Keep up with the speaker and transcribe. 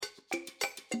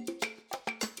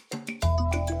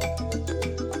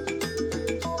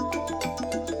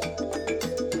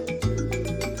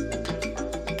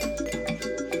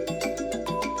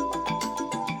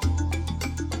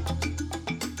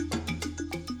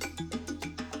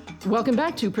Welcome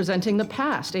back to Presenting the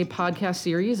Past, a podcast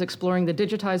series exploring the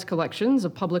digitized collections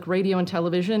of public radio and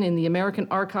television in the American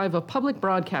Archive of Public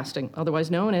Broadcasting, otherwise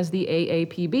known as the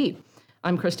AAPB.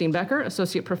 I'm Christine Becker,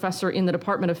 Associate Professor in the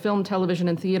Department of Film, Television,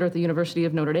 and Theater at the University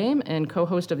of Notre Dame, and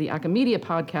co-host of the Acamedia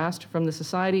podcast from the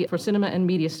Society for Cinema and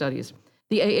Media Studies.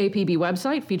 The AAPB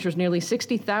website features nearly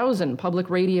 60,000 public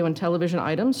radio and television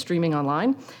items streaming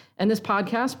online, and this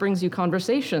podcast brings you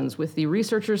conversations with the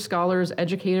researchers, scholars,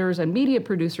 educators, and media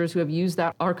producers who have used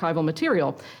that archival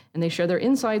material, and they share their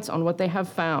insights on what they have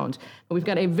found. We've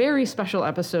got a very special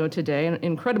episode today, and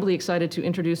incredibly excited to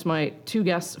introduce my two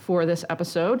guests for this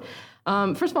episode.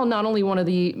 First of all, not only one of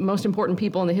the most important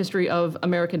people in the history of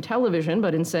American television,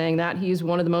 but in saying that, he's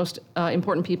one of the most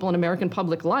important people in American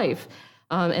public life.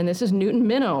 And this is Newton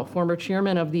Minow, former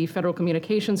chairman of the Federal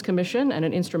Communications Commission and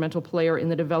an instrumental player in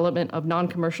the development of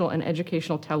non-commercial and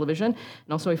educational television,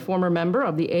 and also a former member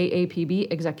of the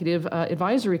AAPB Executive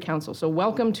Advisory Council. So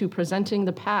welcome to Presenting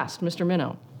the Past, Mr.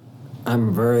 Minow.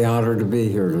 I'm very honored to be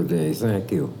here today. Thank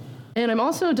you. And I'm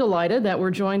also delighted that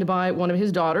we're joined by one of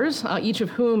his daughters, each of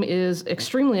whom is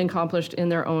extremely accomplished in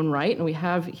their own right. And we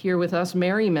have here with us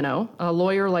Mary Minow, a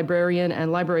lawyer, librarian,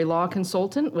 and library law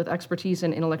consultant with expertise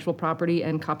in intellectual property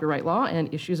and copyright law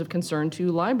and issues of concern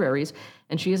to libraries.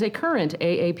 And she is a current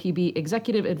AAPB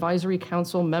Executive Advisory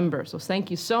Council member. So thank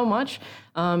you so much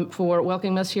for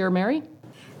welcoming us here, Mary.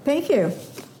 Thank you.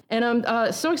 And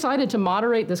I'm so excited to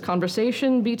moderate this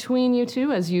conversation between you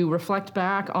two as you reflect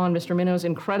back on Mr. Minow's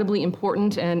incredibly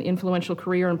important and influential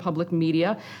career in public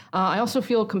media. I also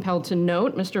feel compelled to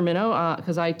note, Mr. Minow,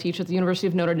 because I teach at the University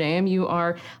of Notre Dame, you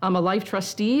are a life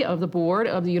trustee of the board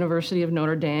of the University of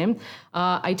Notre Dame.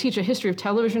 I teach a history of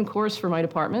television course for my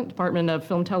Department of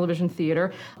Film, Television,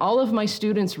 Theater. All of my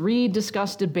students read,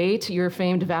 discuss, debate your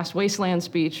famed Vast Wasteland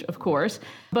speech, of course.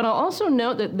 But I'll also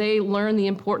note that they learn the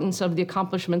importance of the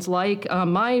accomplishments like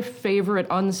my favorite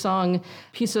unsung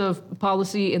piece of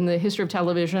policy in the history of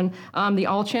television, the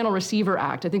All-Channel Receiver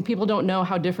Act. I think people don't know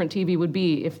how different TV would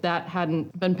be if that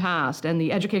hadn't been passed, and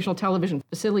the Educational Television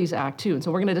Facilities Act, too. And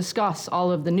so we're going to discuss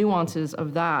all of the nuances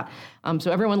of that.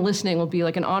 So everyone listening will be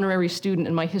like an honorary student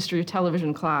in my history of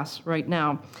television class right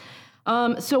now.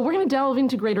 So we're going to delve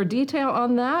into greater detail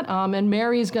on that, and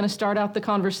Mary's going to start out the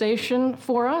conversation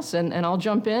for us, and I'll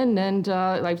jump in, and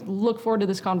I look forward to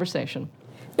this conversation.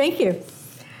 Thank you.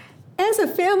 As a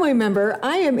family member,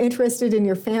 I am interested in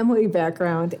your family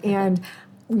background and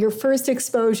your first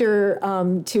exposure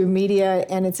to media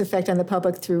and its effect on the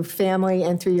public through family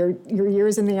and through your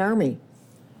years in the Army.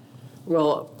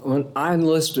 Well, when I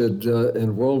enlisted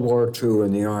in World War II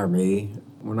in the Army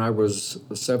when I was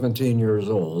 17 years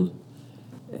old,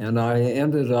 and I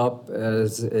ended up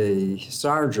as a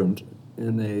sergeant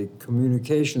in a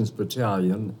communications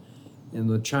battalion in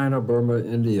the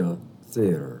China-Burma-India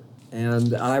theater.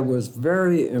 And I was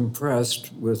very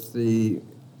impressed with the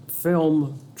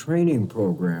film training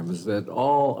programs that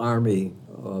all Army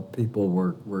people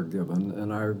were given,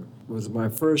 and I was my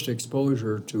first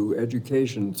exposure to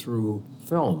education through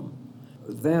film.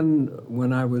 Then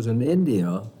when I was in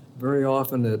India, very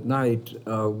often at night,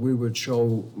 we would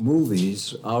show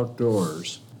movies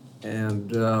outdoors,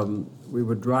 and we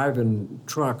would drive in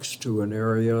trucks to an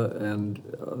area and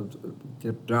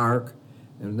get dark,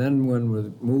 and then when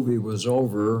the movie was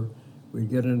over, we'd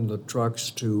get in the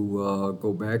trucks to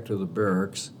go back to the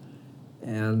barracks,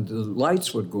 and the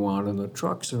lights would go on in the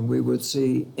trucks, and we would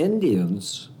see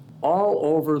Indians all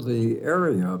over the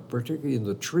area, particularly in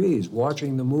the trees,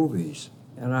 watching the movies.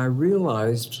 And I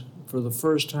realized for the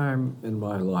first time in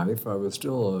my life, I was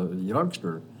still a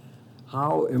youngster,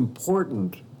 how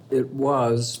important it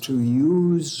was to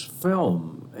use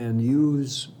film and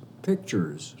use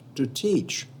pictures to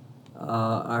teach.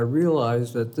 I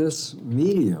realized that this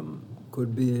medium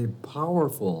could be a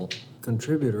powerful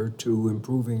contributor to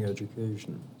improving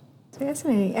education.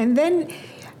 Fascinating. And then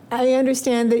I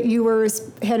understand that you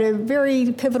had a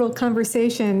very pivotal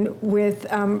conversation with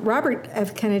Robert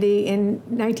F. Kennedy in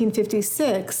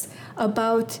 1956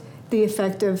 about the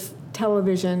effect of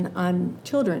television on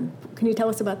children. Can you tell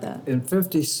us about that? In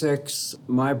 56,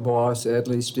 my boss,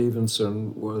 Adlai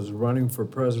Stevenson, was running for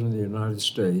President of the United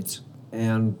States,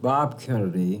 and Bob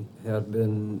Kennedy had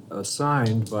been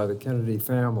assigned by the Kennedy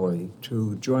family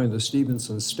to join the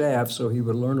Stevenson staff so he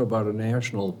would learn about a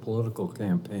national political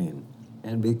campaign.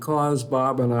 And because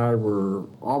Bob and I were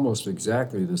almost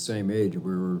exactly the same age,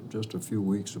 we were just a few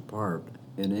weeks apart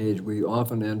in age, we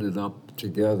often ended up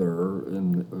together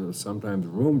and sometimes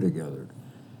roomed together.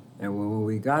 And when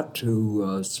we got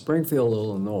to Springfield,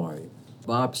 Illinois,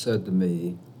 Bob said to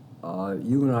me,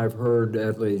 you and I have heard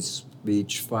Adlai's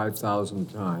speech 5,000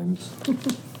 times.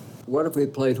 what if we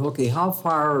played hooky? How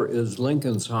far is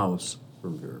Lincoln's house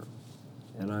from here?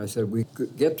 And I said, we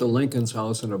could get to Lincoln's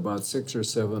house in about 6 or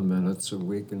 7 minutes, and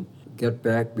we can get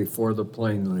back before the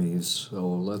plane leaves, so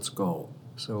let's go.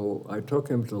 So I took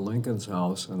him to Lincoln's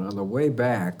house, and on the way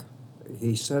back,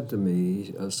 he said to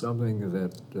me something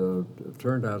that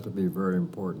turned out to be very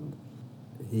important.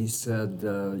 He said,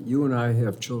 you and I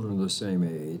have children the same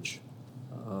age.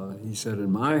 He said,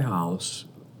 in my house,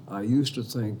 I used to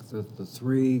think that the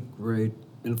three great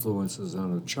influences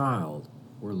on a child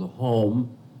were the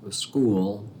home, the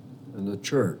school, and the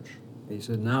church. He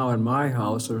said, now in my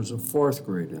house, there's a fourth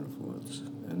great influence,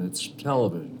 and it's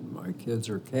television. My kids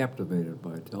are captivated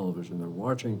by television. They're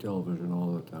watching television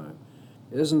all the time.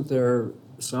 Isn't there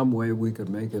some way we could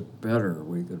make it better?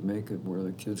 We could make it where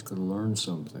the kids could learn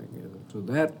something. So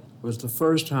that was the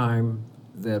first time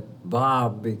that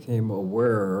Bob became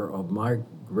aware of my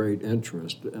great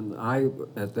interest. And I,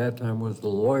 at that time, was the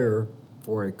lawyer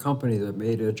for a company that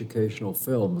made educational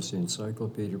films, the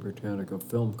Encyclopedia Britannica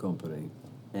Film Company.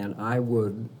 And I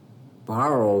would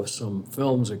borrow some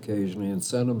films occasionally and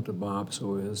send them to Bob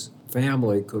so his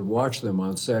family could watch them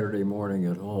on Saturday morning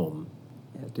at home,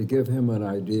 to give him an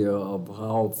idea of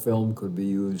how film could be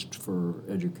used for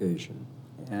education.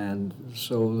 And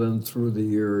so then through the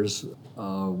years,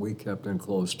 we kept in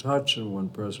close touch, and when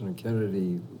President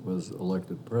Kennedy was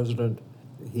elected president,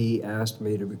 he asked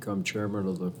me to become chairman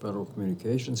of the Federal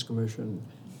Communications Commission,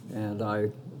 and I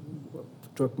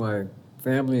took my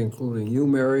family, including you,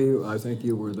 Mary. I think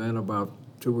you were then about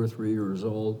 2 or 3 years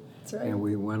old. That's right. And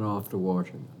we went off to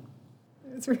Washington.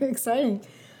 It's very exciting.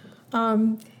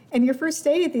 And your first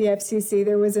day at the FCC,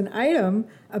 there was an item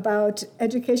about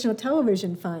educational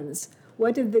television funds.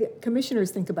 What did the commissioners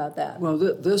think about that? Well,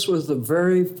 this was the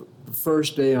very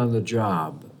first day on the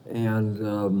job,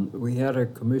 and we had a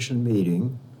commission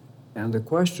meeting, and the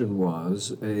question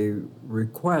was a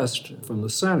request from the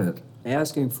Senate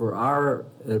asking for our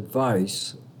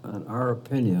advice and our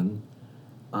opinion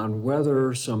on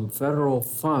whether some federal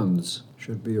funds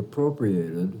should be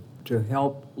appropriated to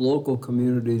help local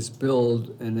communities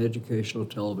build an educational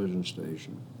television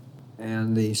station.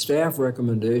 And the staff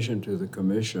recommendation to the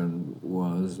commission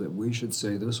was that we should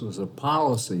say this was a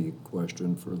policy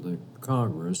question for the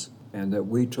Congress and that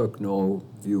we took no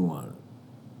view on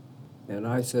it. And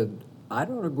I said, I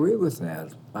don't agree with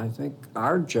that. I think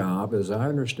our job, as I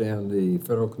understand the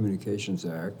Federal Communications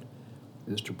Act,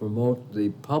 is to promote the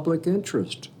public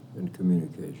interest in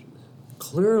communications.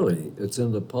 Clearly, it's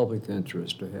in the public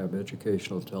interest to have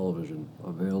educational television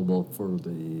available for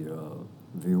the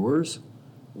viewers.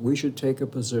 We should take a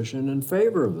position in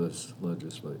favor of this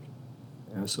legislation.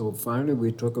 And so finally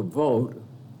we took a vote,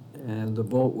 and the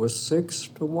vote was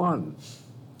 6-1.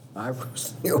 I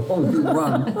was the only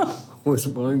one who was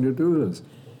willing to do this.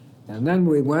 And then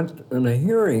we went in a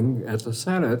hearing at the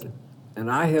Senate,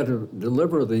 and I had to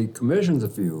deliver the commission's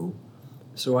view.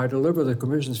 So I delivered the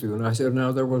commission's view, and I said,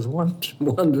 now there was one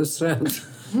dissent.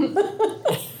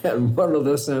 And one of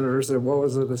the senators said, what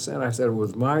was the dissent? I said, it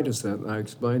was my dissent, and I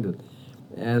explained it.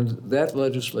 And that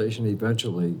legislation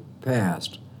eventually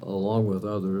passed, along with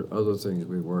other things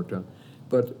we worked on.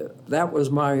 But that was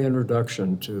my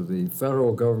introduction to the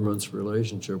federal government's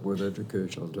relationship with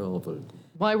educational television.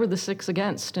 Why were the 6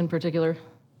 against in particular?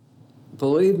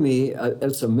 Believe me,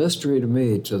 it's a mystery to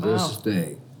me to this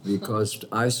day, because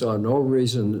I saw no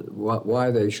reason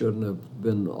why they shouldn't have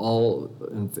been all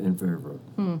in favor.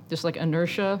 Just like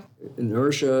inertia?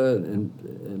 Inertia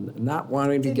and not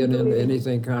wanting to get into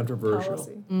anything controversial.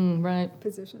 Policy Right.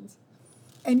 positions.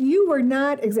 And you were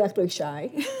not exactly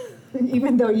shy,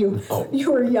 even though you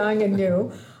were young and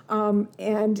new.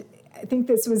 And I think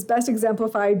this was best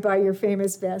exemplified by your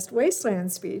famous Vast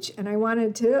Wasteland speech. And I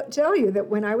wanted to tell you that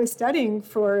when I was studying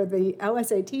for the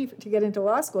LSAT to get into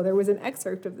law school, there was an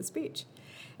excerpt of the speech.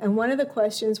 And one of the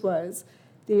questions was,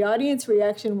 the audience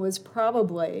reaction was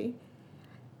probably,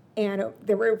 and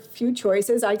there were a few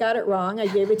choices. I got it wrong. I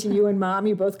gave it to you and Mom.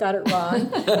 You both got it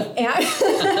wrong.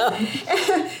 And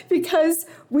because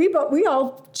we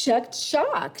all checked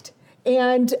shocked.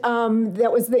 And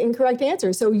that was the incorrect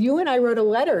answer. So you and I wrote a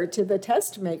letter to the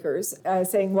test makers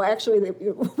saying, well, actually,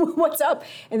 what's up?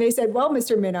 And they said, well,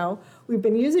 Mr. Minow, we've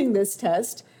been using this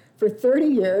test for 30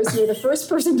 years. You're the first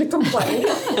person to complain.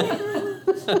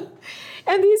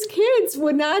 And these kids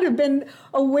would not have been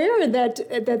aware that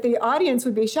the audience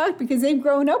would be shocked because they've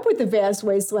grown up with the vast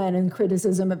wasteland and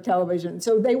criticism of television.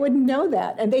 So they wouldn't know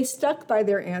that. And they stuck by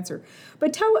their answer.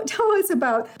 But tell us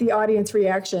about the audience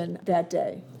reaction that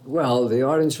day. Well, the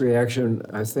audience reaction,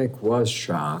 I think, was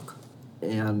shock.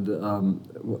 And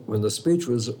when the speech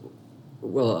was,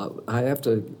 well, I have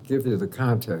to give you the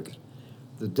context.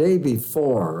 The day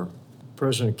before,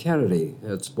 President Kennedy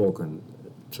had spoken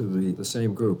to the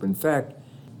same group. In fact,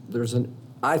 there's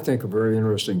I think, a very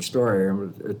interesting story. I'm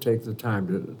going to take the time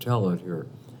to tell it here.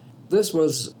 This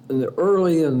was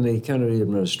early in the Kennedy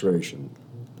administration.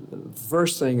 The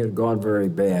first thing had gone very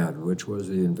bad, which was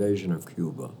the invasion of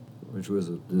Cuba, which was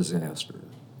a disaster.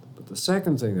 But the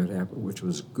second thing that happened, which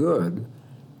was good,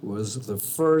 was the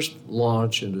first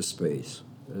launch into space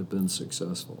had been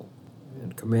successful.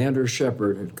 And Commander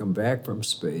Shepard had come back from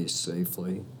space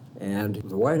safely, and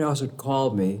the White House had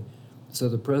called me, said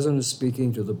the president is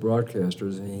speaking to the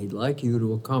broadcasters, and he'd like you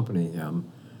to accompany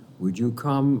him. Would you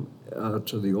come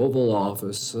to the Oval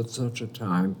Office at such a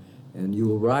time, and you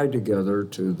will ride together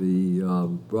to the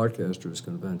broadcasters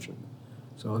convention?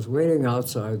 So I was waiting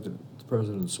outside the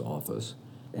president's office,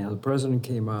 and the president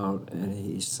came out, and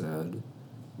he said,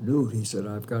 Newt, he said,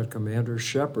 I've got Commander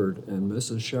Shepard and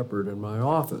Mrs. Shepard in my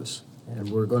office, and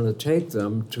we're going to take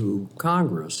them to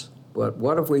Congress. But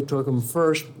what if we took them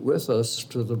first with us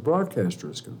to the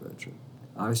broadcasters convention?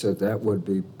 I said, that would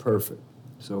be perfect.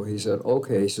 So he said,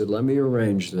 okay. He said, let me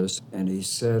arrange this. And he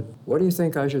said, what do you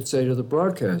think I should say to the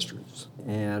broadcasters?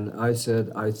 And I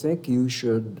said, I think you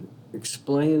should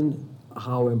explain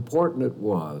how important it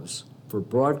was for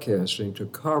broadcasting to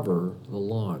cover the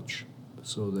launch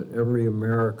so that every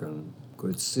American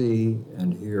could see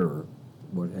and hear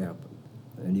what happened.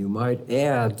 And you might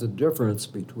add the difference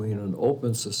between an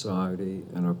open society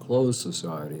and a closed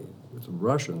society. With the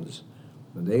Russians,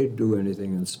 when they do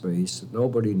anything in space,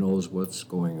 nobody knows what's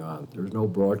going on. There's no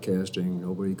broadcasting,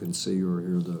 nobody can see or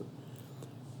hear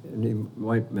and he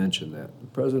might mention that. The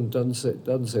president doesn't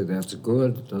say that's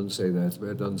good, doesn't say that's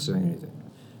bad, doesn't say anything.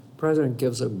 The president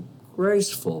gives a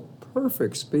graceful,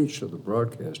 perfect speech to the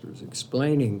broadcasters,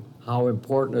 explaining how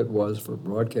important it was for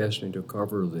broadcasting to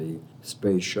cover the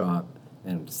space shot,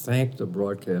 and thank the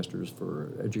broadcasters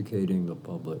for educating the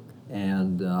public.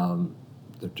 And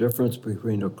the difference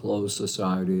between a closed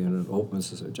society and an open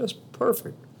society, just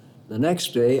perfect. The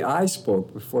next day, I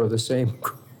spoke before the same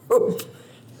group.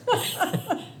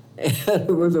 And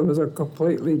it was a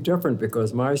completely different,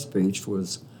 because my speech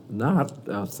was not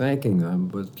thanking them,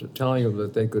 but telling them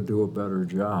that they could do a better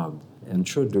job and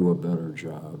should do a better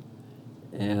job.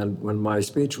 And when my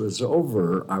speech was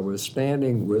over, I was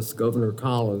standing with Governor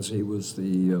Collins. He was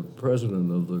the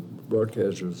president of the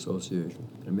Broadcasters Association.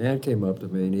 A man came up to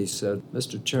me and he said,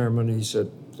 Mr. Chairman, he said,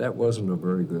 that wasn't a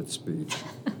very good speech.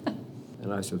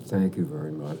 And I said, thank you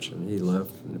very much. And he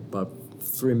left. And about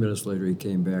 3 minutes later, he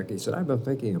came back. He said, I've been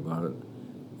thinking about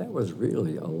it. That was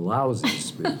really a lousy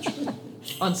speech.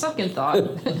 On second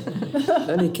thought.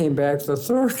 Then he came back the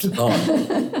third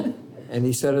thought. And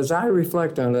he said, as I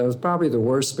reflect on it, it was probably the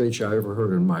worst speech I ever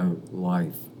heard in my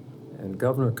life. And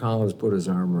Governor Collins put his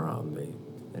arm around me.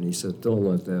 And he said, don't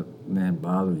let that man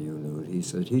bother you, Newt. He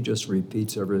said, he just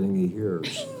repeats everything he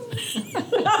hears.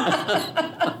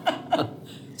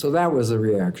 So that was the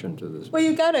reaction to this. Well,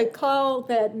 you got a call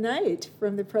that night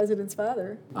from the president's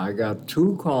father. I got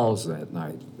 2 calls that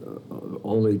night,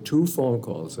 only 2 phone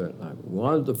calls that night.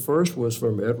 The first was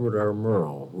from Edward R.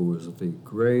 Murrow, who was the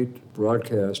great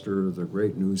broadcaster, the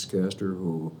great newscaster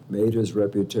who made his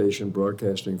reputation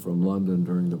broadcasting from London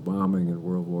during the bombing in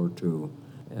World War II.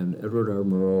 And Edward R.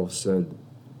 Murrow said,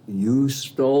 you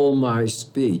stole my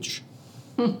speech.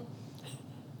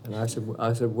 And I said,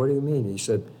 what do you mean? He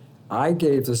said, I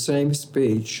gave the same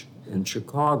speech in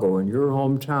Chicago, in your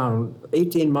hometown,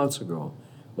 18 months ago.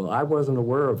 Well, I wasn't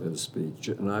aware of his speech,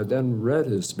 and I then read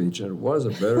his speech, and it was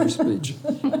a better speech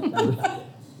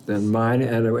than mine,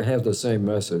 and it had the same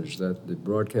message, that the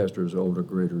broadcasters owed a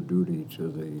greater duty to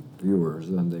the viewers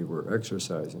than they were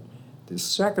exercising. The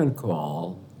second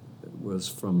call was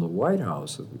from the White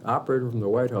House. The operator from the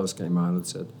White House came on and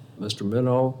said, Mr.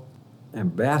 Minow,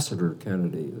 Ambassador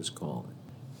Kennedy is calling.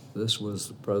 This was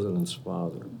the president's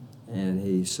father. And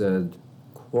he said,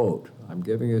 quote, I'm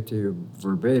giving it to you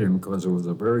verbatim because it was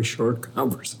a very short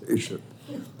conversation.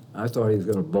 I thought he was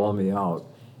going to bawl me out.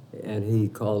 And he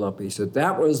called up, he said,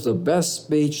 that was the best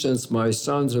speech since my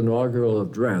son's inaugural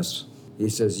address. He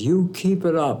says, you keep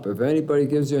it up. If anybody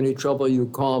gives you any trouble, you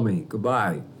call me.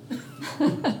 Goodbye.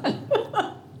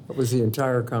 That was the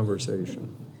entire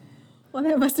conversation. Well,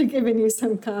 that must have given you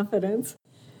some confidence.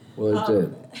 Well, it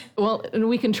did. Well, and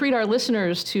we can treat our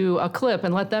listeners to a clip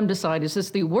and let them decide, is this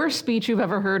the worst speech you've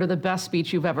ever heard or the best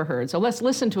speech you've ever heard? So let's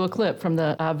listen to a clip from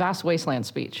the Vast Wasteland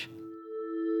speech.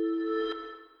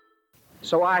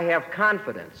 So I have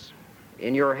confidence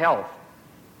in your health,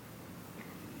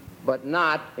 but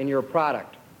not in your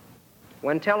product.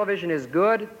 When television is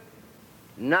good,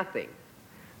 nothing,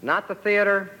 not the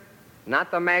theater,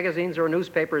 not the magazines or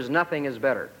newspapers, nothing is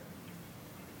better.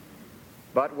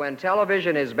 But when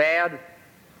television is bad,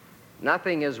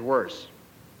 nothing is worse.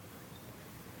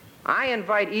 I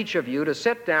invite each of you to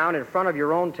sit down in front of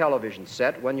your own television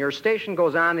set when your station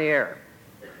goes on the air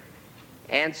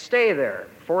and stay there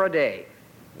for a day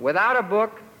without a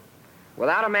book,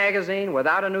 without a magazine,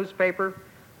 without a newspaper,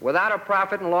 without a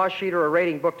profit and loss sheet or a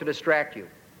rating book to distract you.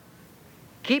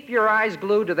 Keep your eyes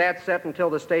glued to that set until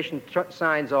the station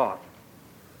signs off.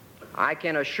 I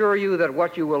can assure you that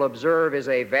what you will observe is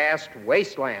a vast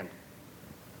wasteland.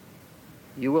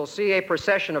 You will see a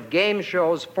procession of game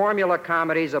shows, formula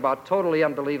comedies about totally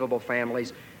unbelievable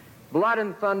families, blood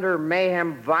and thunder,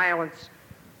 mayhem, violence,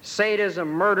 sadism,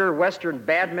 murder, Western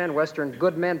bad men, Western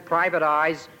good men, private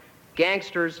eyes,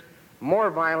 gangsters,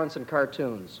 more violence and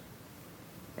cartoons.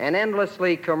 And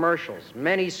endlessly commercials,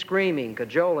 many screaming,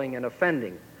 cajoling, and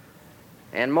offending.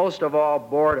 And most of all,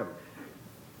 boredom.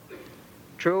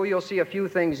 True, you'll see a few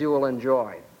things you will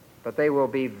enjoy, but they will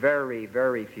be very,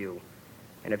 very few.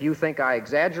 And if you think I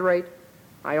exaggerate,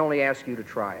 I only ask you to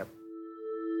try it.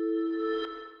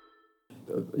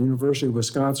 University of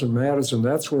Wisconsin-Madison,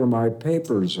 that's where my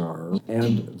papers are.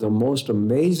 And the most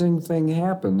amazing thing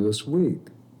happened this week.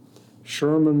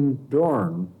 Sherman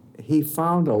Dorn, he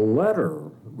found a letter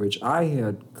which I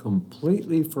had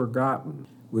completely forgotten,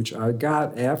 which I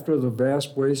got after the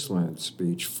Vast Wasteland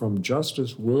speech from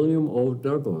Justice William O.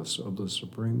 Douglas of the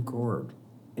Supreme Court,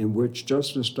 in which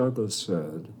Justice Douglas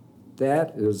said,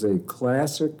 "That is a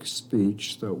classic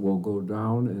speech that will go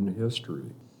down in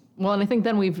history." Well, and I think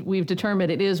then we've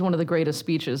determined it is one of the greatest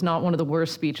speeches, not one of the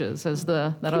worst speeches, as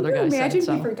that other guy said. Can you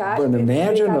imagine he forgot? But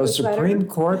imagine a this letter? Supreme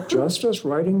Court justice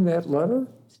writing that letter?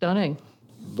 Stunning.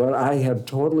 But I had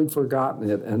totally forgotten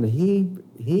it, and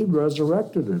he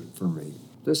resurrected it for me.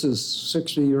 This is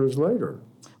 60 years later.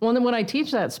 Well, and then when I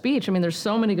teach that speech, I mean, there's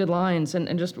so many good lines,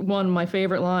 and just one, my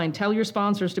favorite line, tell your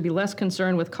sponsors to be less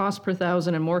concerned with cost per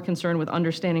thousand and more concerned with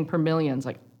understanding per millions.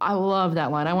 Like, I love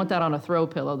that line. I want that on a throw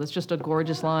pillow. That's just a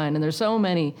gorgeous line. And there's so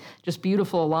many just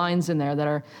beautiful lines in there that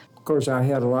are... Of course, I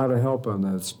had a lot of help on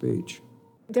that speech.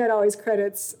 Dad always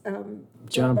credits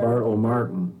John Bartlow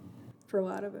Martin. for a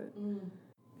lot of it.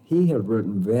 He had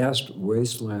written Vast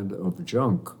Wasteland of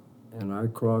Junk, and I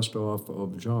crossed off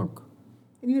of junk.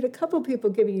 And you had a couple people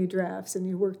giving you drafts, and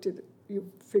you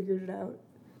figured it out.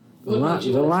 The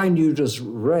line you just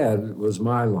read was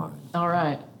my line. All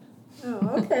right.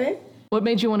 Oh, okay. What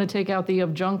made you want to take out the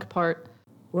of junk part?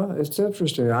 Well, it's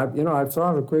interesting. I've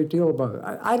thought a great deal about it.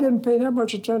 I didn't pay that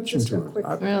much attention Just a to it.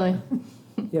 quick- Really?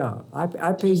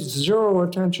 I paid zero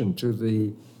attention to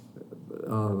the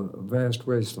Vast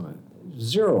Wasteland.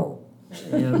 Zero.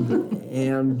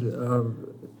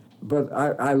 But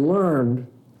I learned,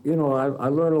 I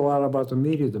learned a lot about the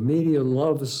media. The media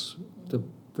loves to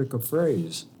pick a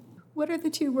phrase. What are the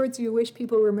two words you wish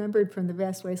people remembered from the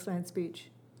Vast Wasteland speech?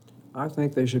 I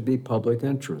think they should be public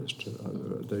interest.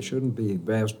 They shouldn't be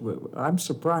vast. I'm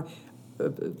surprised.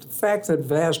 The fact that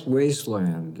Vast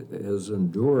Wasteland has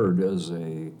endured as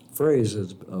a phrase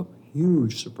is a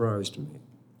huge surprise to me.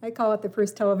 I call it the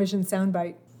first television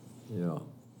soundbite. Yeah.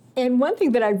 And one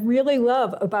thing that I really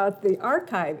love about the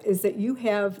archive is that you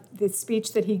have the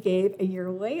speech that he gave a year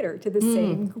later to the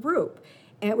same group,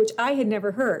 and which I had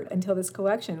never heard until this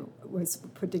collection was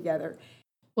put together.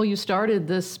 Well, you started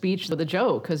this speech with a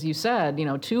joke, because you said,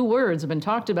 2 words have been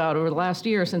talked about over the last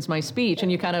year since my speech,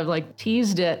 and you kind of like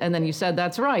teased it, and then you said,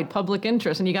 that's right, public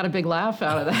interest, and you got a big laugh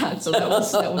out of that, so that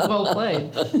was well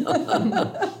played.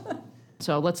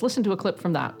 So let's listen to a clip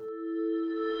from that.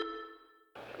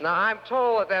 Now, I'm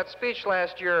told that speech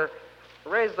last year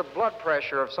raised the blood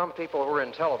pressure of some people who are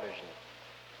in television.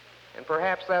 And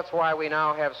perhaps that's why we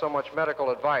now have so much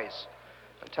medical advice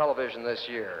on television this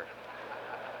year.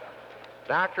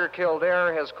 Dr.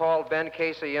 Kildare has called Ben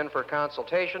Casey in for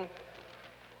consultation,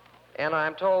 and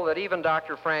I'm told that even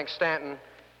Dr. Frank Stanton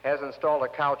has installed a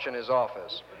couch in his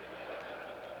office.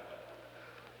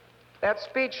 That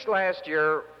speech last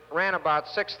year ran about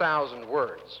 6,000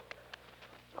 words.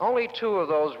 Only 2 of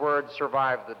those words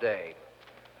survived the day.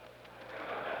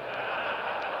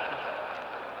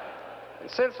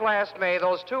 And since last May,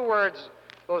 those 2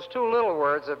 little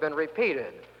words have been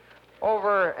repeated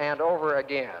over and over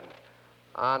again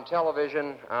on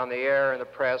television, on the air, in the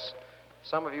press.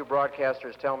 Some of you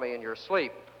broadcasters tell me in your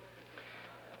sleep.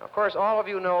 Of course, all of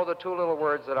you know the 2 little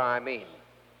words that I mean.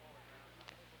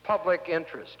 Public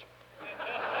interest.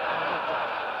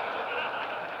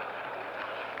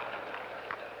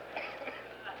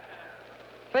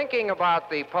 Thinking about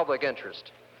the public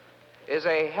interest is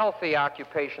a healthy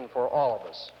occupation for all of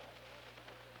us.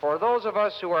 For those of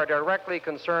us who are directly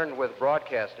concerned with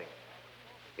broadcasting,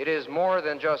 it is more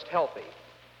than just healthy.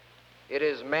 it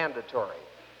is mandatory.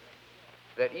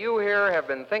 That you here have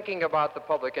been thinking about the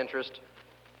public interest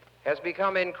has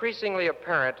become increasingly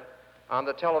apparent on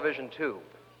the television tube.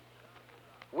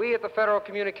 We at the Federal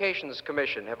Communications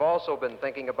Commission have also been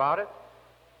thinking about it,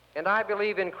 and I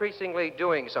believe increasingly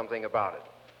doing something about it.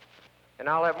 And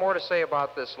I'll have more to say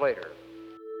about this later.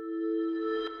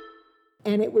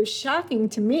 And it was shocking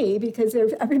to me because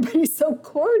everybody's so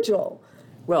cordial.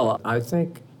 Well, I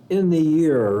think in the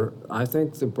year, I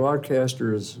think the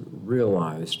broadcasters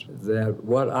realized that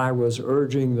what I was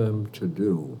urging them to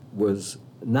do was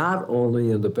not only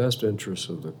in the best interest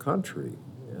of the country,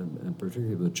 and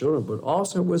particularly the children, but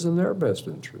also was in their best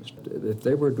interest. If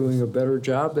they were doing a better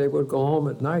job, they would go home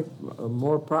at night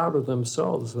more proud of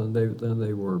themselves than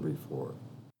they were before.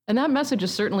 And that message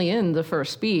is certainly in the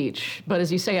first speech. But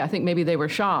as you say, I think maybe they were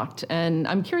shocked. And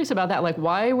I'm curious about that. Like,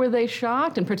 why were they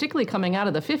shocked? And particularly coming out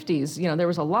of the 50s, there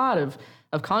was a lot of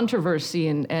controversy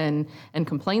and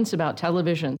complaints about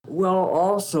television. Well,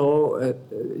 also,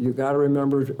 you got to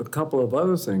remember a couple of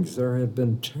other things. There had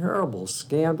been terrible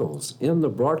scandals in the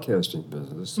broadcasting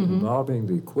business involving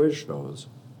the quiz shows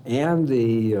and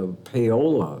the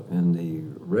payola in the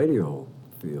radio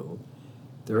field.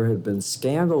 There had been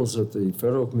scandals at the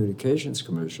Federal Communications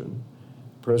Commission.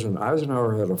 President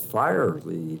Eisenhower had to fire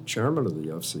the chairman of the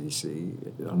FCC.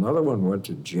 Another one went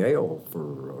to jail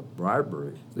for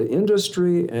bribery. The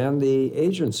industry and the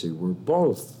agency were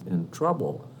both in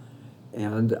trouble.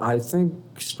 And I think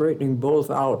straightening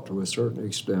both out to a certain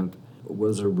extent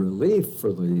was a relief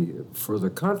for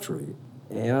the country.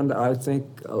 And I think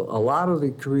a lot of the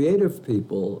creative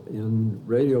people in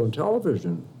radio and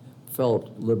television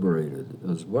felt liberated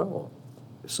as well.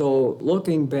 So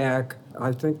looking back,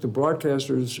 I think the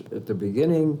broadcasters at the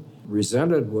beginning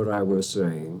resented what I was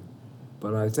saying,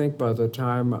 but I think by the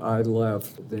time I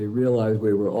left, they realized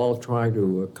we were all trying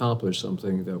to accomplish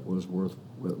something that was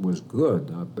good,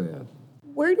 not bad.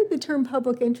 Where did the term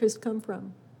public interest come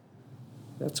from?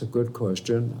 That's a good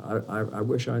question. I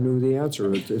wish I knew the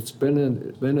answer. It's been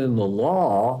in the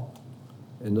law,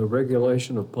 in the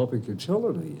regulation of public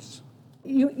utilities.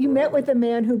 You met with a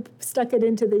man who stuck it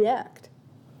into the act.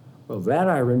 Well, that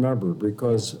I remember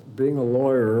because being a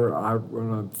lawyer,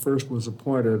 when I first was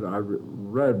appointed, I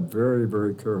read very,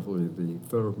 very carefully the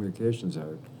Federal Communications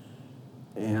Act,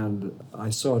 and I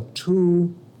saw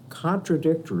two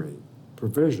contradictory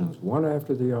provisions, one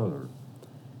after the other.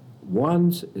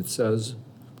 One, it says,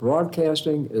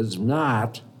 broadcasting is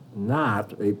not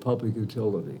a public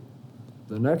utility.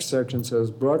 The next section says,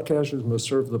 broadcasters must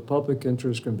serve the public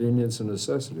interest, convenience, and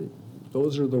necessity.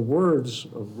 Those are the words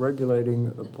of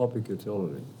regulating a public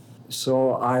utility.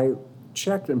 So I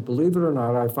checked, and believe it or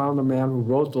not, I found the man who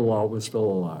wrote the law was still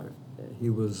alive. He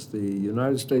was the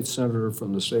United States Senator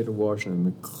from the state of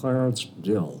Washington, Clarence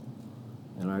Dill.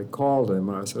 And I called him,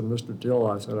 and I said, Mr. Dill,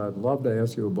 I said, I'd love to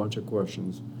ask you a bunch of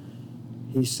questions.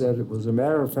 He said, it was a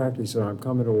matter of fact, he said, I'm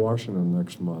coming to Washington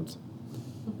next month.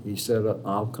 He said,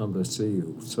 I'll come to see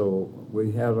you. So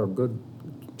we had a good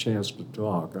chance to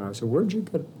talk. And I said, where'd you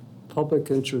get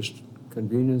public interest,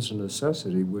 convenience, and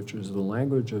necessity, which is the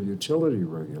language of utility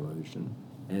regulation?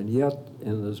 And yet,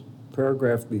 in this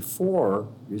paragraph before,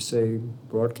 you say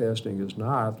broadcasting is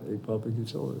not a public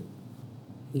utility.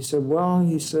 He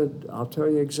said, I'll tell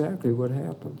you exactly what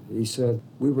happened. He said,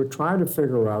 we were trying to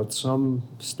figure out some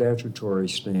statutory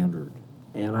standard.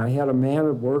 And I had a man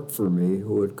that worked for me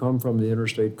who had come from the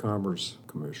Interstate Commerce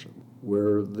Commission,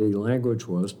 where the language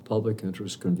was public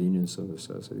interest, convenience, and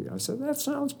necessity. I said, that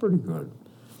sounds pretty good.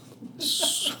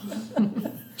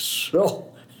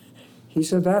 So he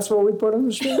said, that's what we put in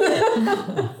the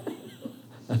statute.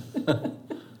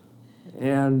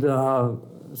 And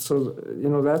so,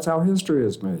 that's how history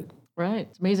is made. Right.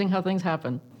 It's amazing how things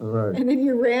happen. Right. And then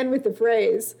you ran with the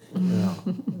phrase. Yeah.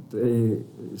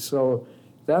 So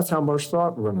that's how much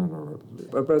thought went into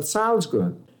it. But it sounds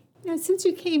good. Now, since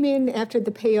you came in after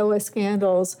the payola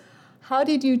scandals, how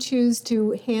did you choose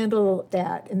to handle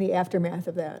that in the aftermath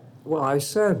of that? Well, I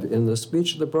said in the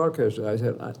speech of the broadcaster, I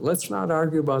said, let's not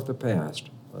argue about the past.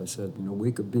 I said,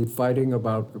 we could be fighting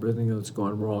about everything that's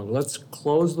gone wrong. Let's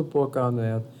close the book on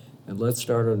that and let's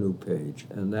start a new page.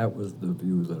 And that was the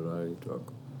view that I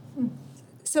took.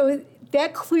 So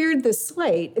that cleared the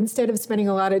slate instead of spending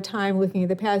a lot of time looking at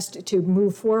the past to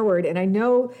move forward. And I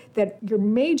know that your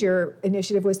major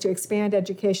initiative was to expand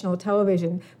educational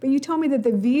television, but you told me that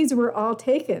the V's were all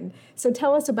taken. So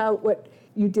tell us about what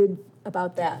you did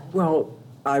about that. Well,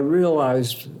 I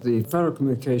realized the Federal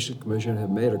Communications Commission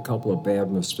had made a couple of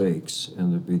bad mistakes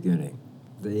in the beginning.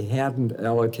 They hadn't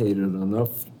allocated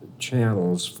enough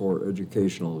channels for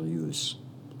educational use.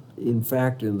 In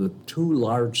fact, in the two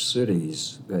large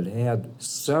cities that had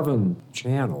 7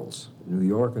 channels, New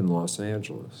York and Los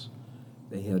Angeles,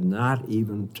 they had not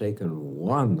even taken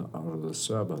 1 out of the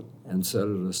 7 and set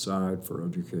it aside for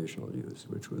educational use,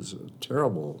 which was a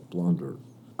terrible blunder.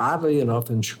 Oddly enough,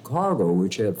 in Chicago,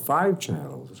 which had 5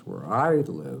 channels where I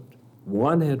lived,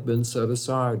 1 had been set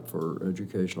aside for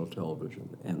educational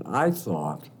television. And I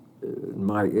thought, in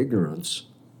my ignorance,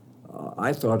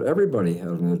 I thought everybody had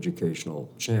an educational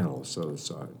channel set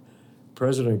aside.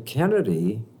 President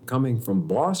Kennedy, coming from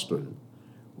Boston,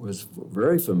 was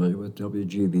very familiar with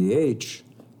WGBH.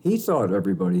 He thought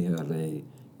everybody had an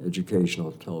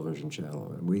educational television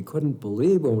channel. And we couldn't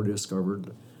believe when we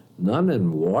discovered none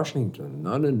in Washington,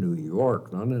 none in New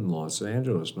York, none in Los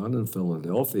Angeles, none in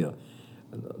Philadelphia,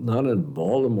 none in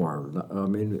Baltimore. I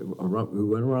mean, we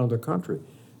went around the country.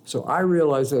 So I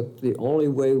realized that the only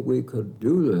way we could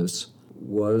do this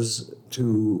was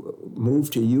to move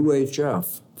to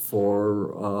UHF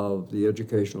for the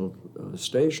educational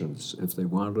stations if they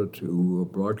wanted to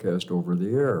broadcast over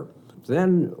the air.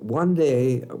 Then one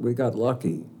day we got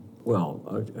lucky.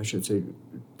 Well, I should say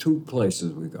 2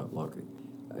 places we got lucky.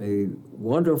 A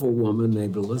wonderful woman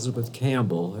named Elizabeth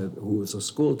Campbell, who was a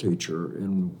school teacher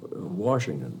in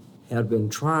Washington, had been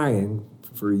trying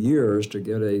for years to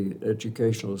get an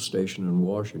educational station in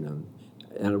Washington,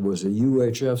 and it was a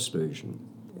UHF station.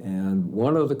 And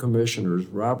one of the commissioners,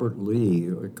 Robert Lee,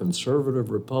 a conservative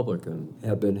Republican,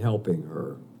 had been helping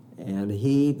her. And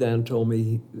he then told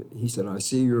me, he said, I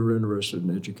see you're interested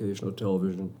in educational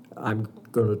television. I'm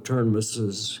going to turn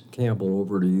Mrs. Campbell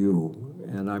over to you,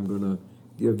 and I'm going to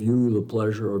give you the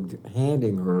pleasure of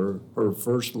handing her her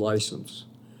first license.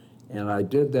 And I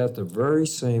did that the very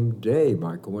same day,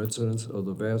 by coincidence, of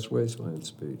the Vast Wasteland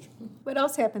speech. What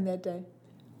else happened that day?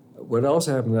 What else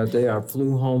happened that day? I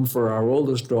flew home for our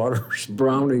oldest daughter's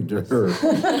brownie dinner.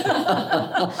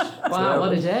 Wow,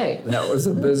 what a day. That was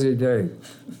a busy day.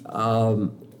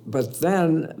 But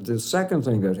then the second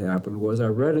thing that happened was I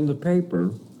read in the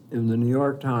paper, in the New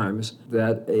York Times,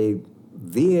 that a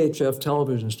VHF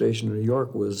television station in New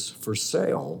York was for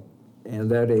sale, and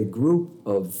that a group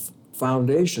of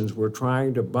foundations were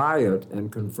trying to buy it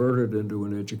and convert it into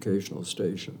an educational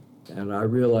station. And I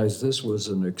realized this was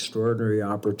an extraordinary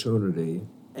opportunity,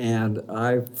 and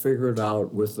I figured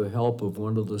out, with the help of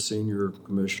one of the senior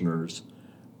commissioners,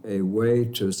 a way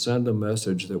to send a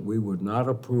message that we would not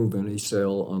approve any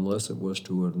sale unless it was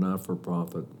to a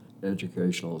not-for-profit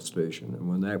educational station. And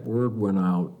when that word went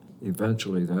out,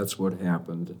 eventually that's what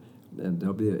happened, and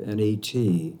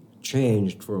WNET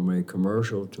changed from a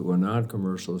commercial to a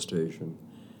non-commercial station.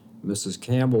 Mrs.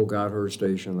 Campbell got her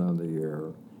station on the air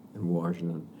in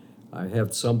Washington. I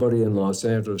had somebody in Los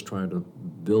Angeles trying to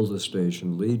build a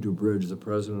station, Lee Dubridge, the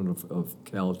president of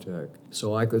Caltech.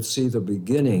 So I could see the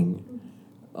beginning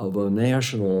of a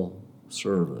national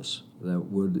service that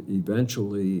would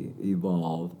eventually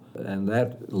evolve, and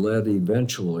that led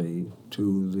eventually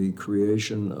to the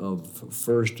creation of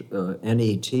first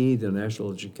NET, the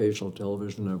National Educational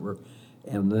Television Network,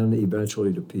 and then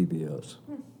eventually to PBS.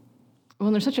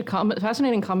 Well, there's such a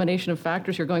fascinating combination of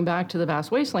factors here, going back to the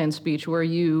Vast Wasteland speech, where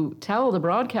you tell the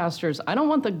broadcasters, I don't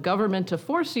want the government to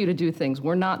force you to do things.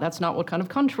 That's not what kind of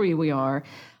country we are.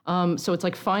 So it's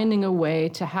like finding a way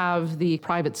to have the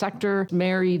private sector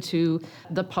married to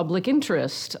the public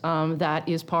interest that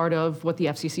is part of what the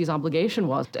FCC's obligation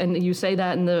was. And you say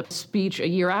that in the speech a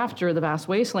year after the Vast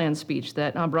Wasteland speech,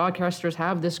 that broadcasters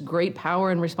have this great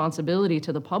power and responsibility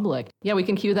to the public. Yeah, we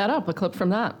can cue that up, a clip from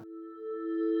that.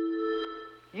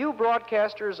 You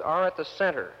broadcasters are at the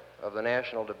center of the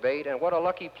national debate, and what a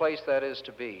lucky place that is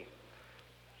to be.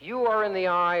 You are in the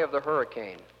eye of the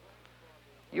hurricane.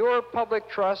 Your public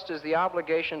trust is the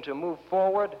obligation to move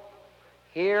forward,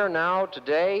 here, now,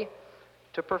 today,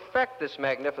 to perfect this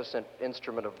magnificent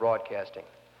instrument of broadcasting.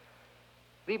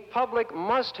 The public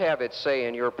must have its say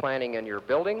in your planning and your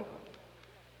building.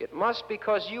 It must,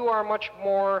 because you are much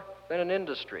more than an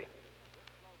industry.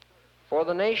 For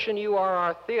the nation, you are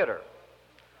our theater,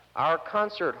 our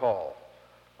concert hall,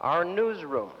 our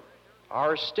newsroom,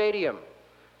 our stadium,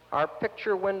 our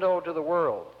picture window to the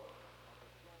world.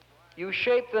 You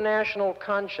shape the national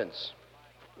conscience.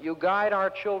 You guide our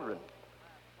children.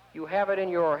 You have it in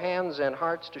your hands and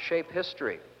hearts to shape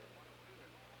history.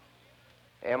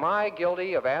 Am I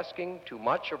guilty of asking too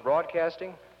much of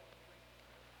broadcasting?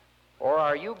 Or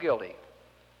are you guilty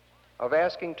of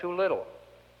asking too little?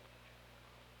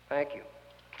 Thank you.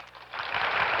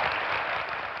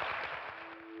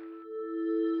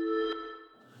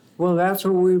 Well, that's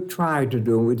what we've tried to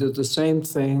do. We did the same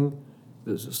thing,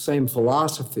 the same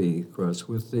philosophy, Chris,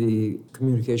 with the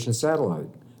communication satellite.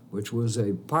 which was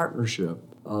a partnership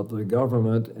of the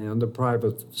government and the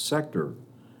private sector.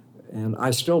 And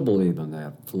I still believe in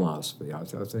that philosophy. I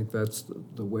think that's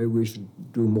the way we should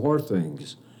do more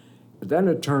things. Then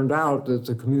it turned out that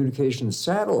the communications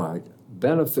satellite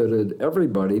benefited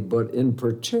everybody, but in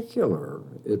particular,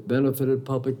 it benefited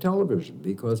public television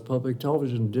because public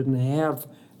television didn't have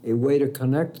a way to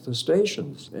connect the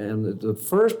stations. And the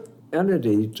first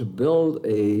entity to build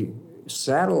a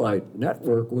satellite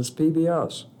network was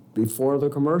PBS before the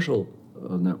commercial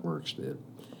networks did.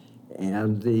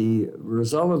 And the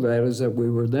result of that is that we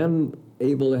were then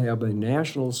able to have a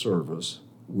national service,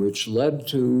 which led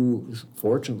to,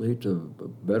 fortunately, to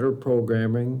better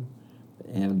programming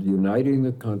and uniting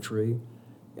the country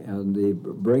and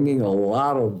bringing a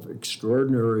lot of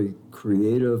extraordinary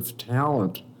creative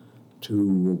talent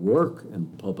to work in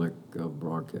public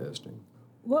broadcasting.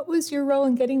 What was your role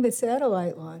in getting the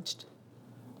satellite launched?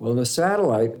 Well, the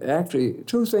satellite, actually,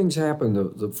 two things happened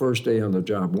the first day on the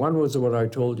job. One was what I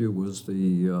told you was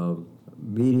the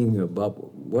meeting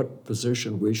about what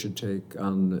position we should take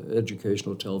on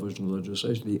educational television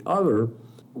legislation. The other,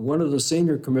 one of the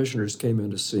senior commissioners came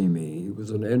in to see me. He was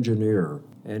an engineer,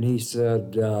 and he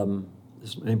said,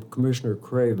 his name Commissioner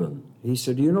Craven. He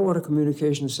said, "Do you know what a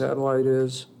communication satellite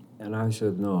is?" And I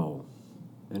said, "No."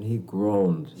 And he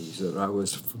groaned. He said, I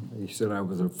was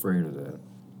afraid of that.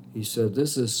 He said,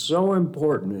 "This is so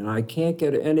important, and I can't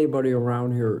get anybody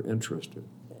around here interested."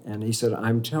 And he said,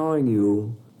 "I'm telling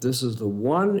you, this is the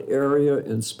one area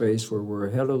in space where we're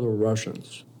ahead of the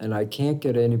Russians, and I can't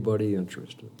get anybody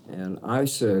interested." And I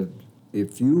said,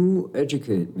 "If you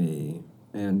educate me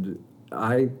and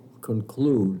I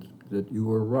conclude that you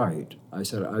were right," I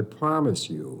said, "I promise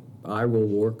you, I will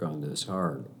work on this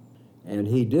hard." And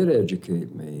he did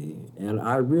educate me, and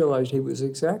I realized he was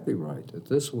exactly right, that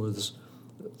this was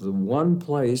the one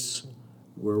place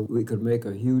where we could make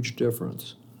a huge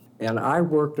difference. And I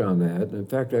worked on that. In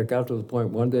fact, I got to the point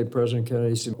one day President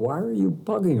Kennedy said, "Why are you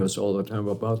bugging us all the time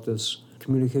about this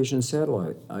communication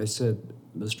satellite?" I said,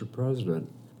 "Mr. President,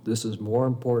 this is more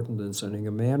important than sending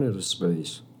a man into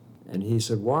space." And he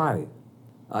said, "Why?"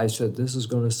 I said, "This is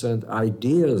going to send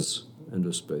ideas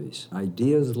into space.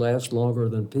 Ideas last longer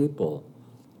than people."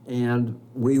 And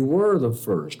we were the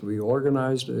first. We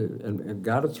organized it and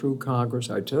got it through Congress.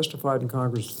 I testified in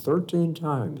Congress 13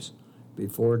 times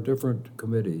before different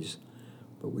committees.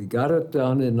 But we got it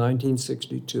done in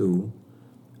 1962.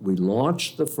 We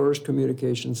launched the first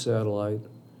communication satellite.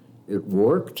 It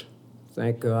worked,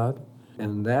 thank God.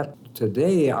 And that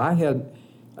today I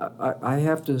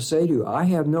have to say to you, I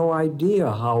had no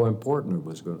idea how important it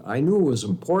was going to. I knew it was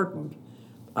important.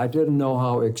 I didn't know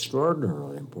how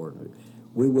extraordinarily important.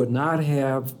 We would not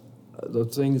have the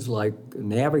things like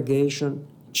navigation,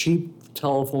 cheap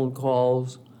telephone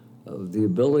calls, the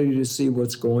ability to see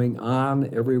what's going on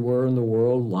everywhere in the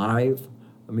world live.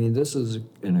 I mean, this is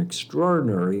an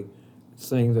extraordinary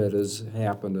thing that has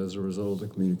happened as a result of the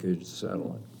communications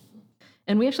satellite.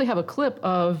 And we actually have a clip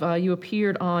of you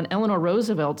appeared on Eleanor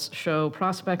Roosevelt's show,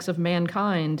 Prospects of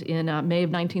Mankind, in May of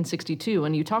 1962,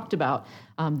 and you talked about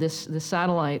this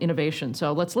satellite innovation.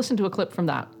 So let's listen to a clip from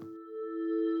that.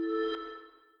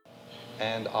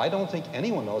 And I don't think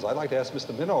anyone knows. I'd like to ask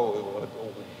Mr. Minow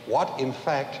what, in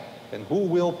fact, and who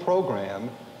will program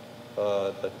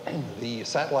the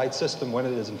satellite system when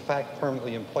it is, in fact,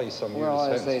 permanently in place some years Well,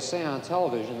 as hence. they say on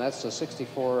television, that's a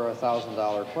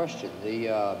 $64,000 question.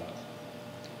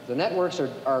 The networks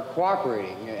are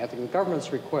cooperating at the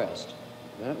government's request.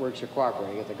 The networks are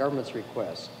cooperating at the government's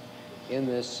request in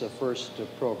this first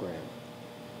program.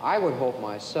 I would hope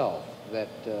myself that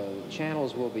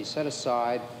channels will be set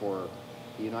aside for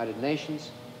the United Nations.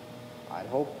 I'd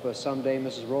hope someday,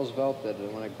 Mrs. Roosevelt, that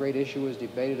when a great issue is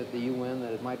debated at the UN,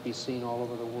 that it might be seen all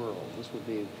over the world. This would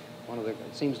be it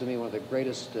seems to me, one of the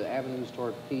greatest avenues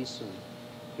toward peace and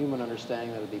human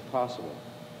understanding that would be possible.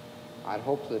 I'd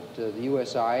hope that the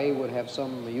USIA would have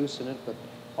some use in it, but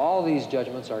all these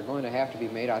judgments are going to have to be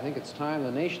made. I think it's time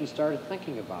the nation started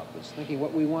thinking about this, thinking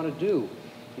what we want to do.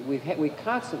 We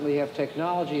constantly have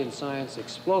technology and science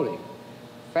exploding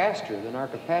faster than our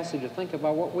capacity to think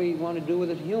about what we want to do with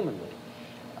it humanly.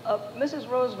 Mrs.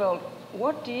 Roosevelt,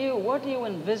 what do you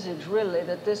envisage really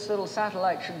that this little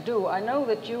satellite should do? I know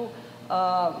that you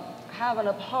have an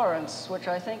abhorrence, which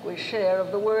I think we share,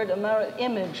 of the word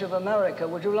image of America.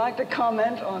 Would you like to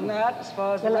comment on that as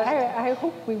far as Well, I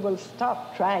hope we will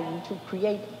stop trying to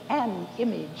create an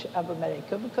image of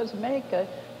America, because America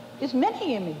is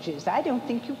many images. I don't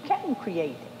think you can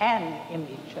create an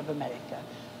image of America,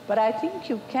 but I think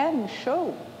you can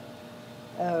show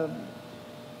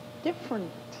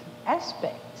different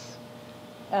aspects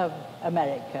of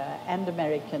America and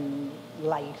American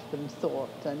life and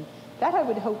thought. And that I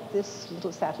would hope this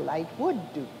little satellite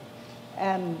would do.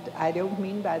 And I don't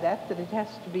mean by that that it has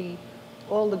to be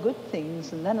all the good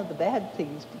things and none of the bad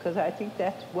things, because I think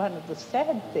that's one of the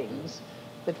sad things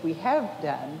that we have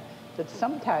done, that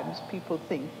sometimes people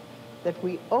think that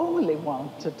we only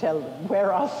want to tell them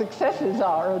where our successes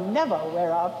are and never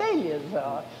where our failures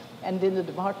are. And in a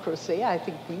democracy, I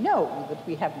think we know that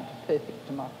we haven't a perfect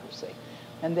democracy,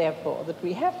 and therefore that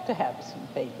we have to have some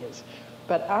failures.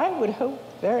 But I would hope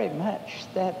very much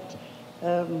that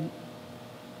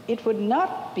it would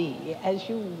not be, as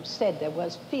you said, there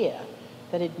was fear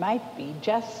that it might be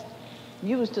just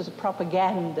used as a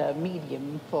propaganda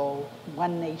medium for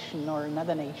one nation or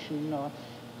another nation,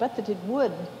 but that it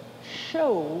would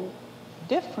show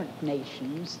different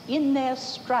nations in their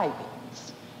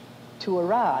strivings to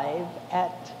arrive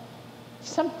at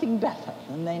something better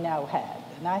than they now had.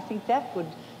 And I think that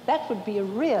would be a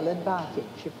real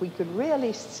advantage if we could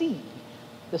really see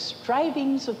the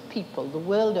strivings of people the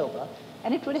world over,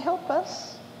 and it would help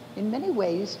us in many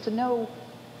ways to know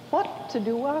what to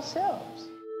do ourselves.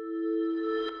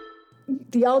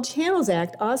 The All Channels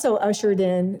Act also ushered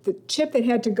in the chip that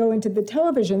had to go into the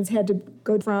televisions had to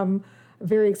go from a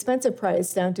very expensive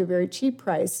price down to a very cheap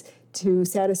price to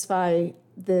satisfy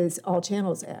this All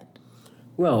Channels Act.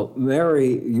 Well,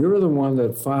 Mary, you're the one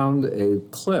that found a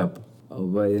clip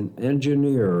of an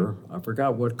engineer, I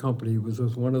forgot what company, it was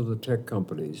with one of the tech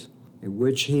companies, in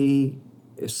which he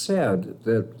said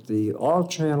that the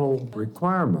all-channel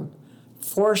requirement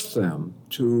forced them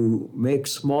to make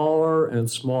smaller and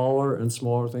smaller and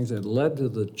smaller things. It led to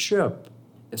the chip.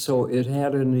 So it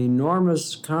had an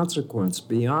enormous consequence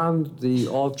beyond the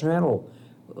all-channel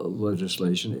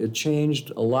legislation. It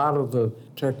changed a lot of the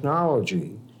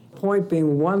technology. Point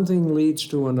being, one thing leads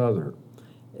to another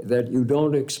that you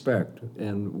don't expect,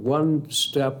 and one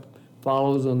step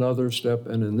follows another step,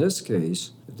 and in this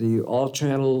case, the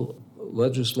all-channel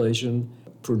legislation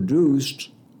produced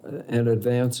an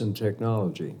advance in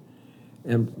technology.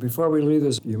 And before we leave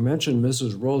this, you mentioned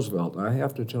Mrs. Roosevelt. I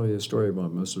have to tell you a story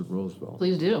about Mrs. Roosevelt.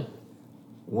 Please do.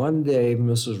 One day,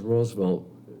 Mrs. Roosevelt,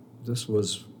 this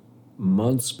was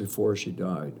months before she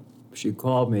died, she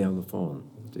called me on the phone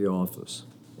at the office,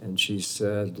 and she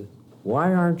said,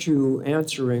 "Why aren't you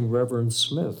answering Reverend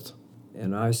Smith?"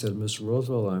 And I said, "Miss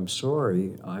Roosevelt, I'm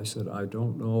sorry." I said, "I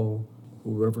don't know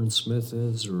who Reverend Smith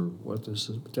is or what this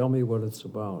is. Tell me what it's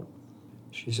about."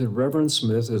 She said, "Reverend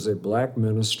Smith is a black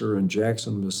minister in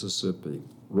Jackson, Mississippi,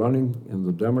 running in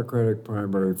the Democratic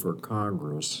primary for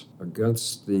Congress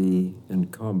against the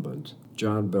incumbent,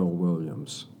 John Bell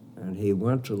Williams. And he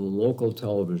went to the local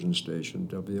television station,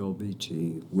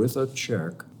 WLBT, with a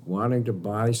check wanting to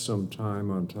buy some time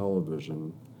on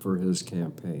television for his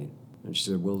campaign." And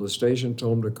she said, well, the station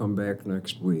told him to come back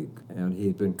next week. And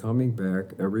he'd been coming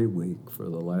back every week for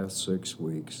the last 6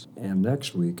 weeks. And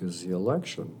next week is the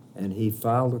election. And he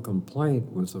filed a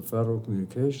complaint with the Federal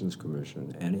Communications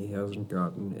Commission, and he hasn't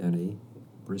gotten any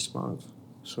response.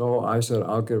 So I said,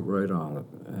 I'll get right on it.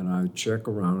 And I check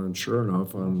around, and sure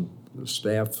enough, on the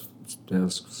staff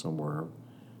desk somewhere,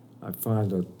 I find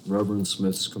that Reverend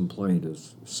Smith's complaint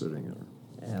is sitting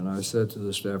there. And I said to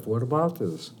the staff, what about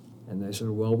this? And they said,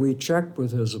 well, we checked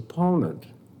with his opponent,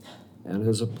 and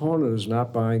his opponent is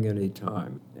not buying any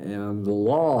time. And the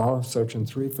law, Section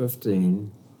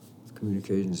 315, the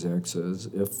Communications Act, says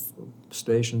if a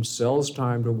station sells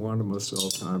time to one, it must sell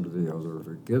time to the other. If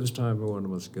it gives time to one, it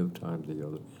must give time to the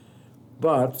other.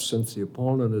 But since the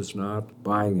opponent is not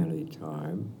buying any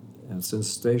time, and since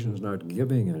the station is not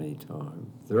giving any time,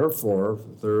 therefore,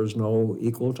 there is no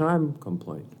equal time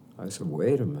complaint. I said,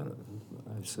 wait a minute.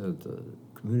 I said, the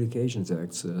Communications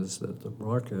Act says that the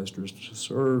broadcaster is to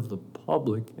serve the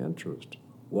public interest.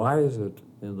 Why is it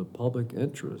in the public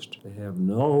interest to have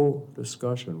no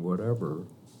discussion whatever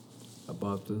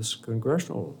about this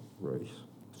congressional race?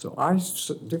 So I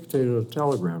dictated a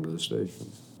telegram to the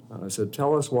station. I said,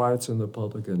 tell us why it's in the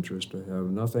public interest to have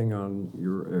nothing on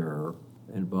your air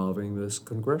involving this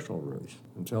congressional race,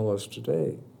 and tell us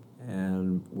today.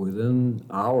 And within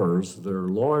hours, their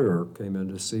lawyer came in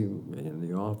to see me in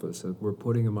the office, said, we're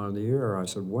putting him on the air. I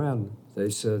said, when?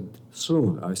 They said,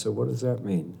 soon. I said, what does that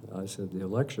mean? I said, the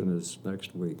election is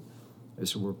next week. They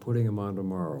said, we're putting him on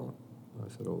tomorrow. I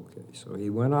said, okay. So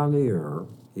he went on the air.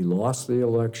 He lost the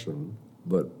election,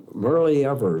 but Myrlie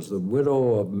Evers, the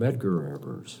widow of Medgar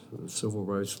Evers, the civil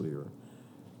rights leader,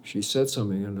 she said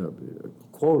something in a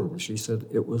quote. She said,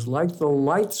 it was like the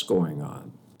lights going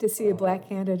on. To see a black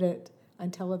candidate on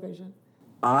television.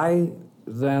 I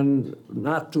then,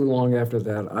 not too long after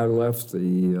that, I left the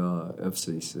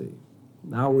FCC.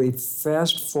 Now we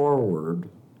fast forward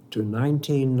to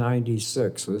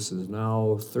 1996. This is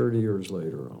now 30 years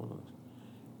later almost.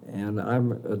 And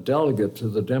I'm a delegate to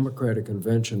the Democratic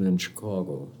Convention in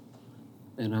Chicago.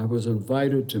 And I was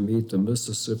invited to meet the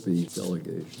Mississippi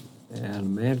delegation. And a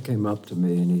man came up to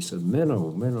me and he said,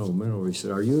 Minow. He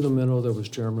said, "Are you the Minow that was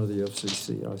chairman of the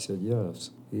FCC?" I said,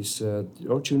 "Yes." He said,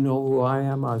 "Don't you know who I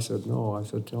am?" I said, "No." I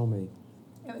said, "Tell me."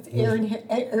 It was Aaron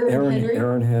Henry.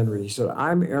 Aaron Henry. He said,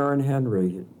 "I'm Aaron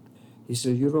Henry." He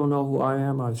said, "You don't know who I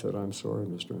am?" I said, "I'm sorry,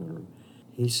 Mr. Henry."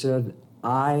 He said,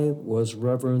 "I was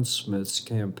Reverend Smith's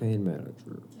campaign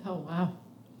manager. Oh, wow.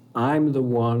 I'm the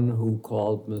one who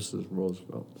called Mrs.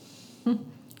 Roosevelt."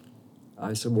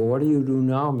 I said, "Well, what do you do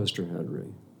now, Mr. Henry?"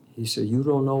 He said, "You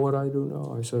don't know what I do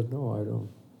now?" I said, "No, I don't."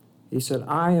 He said,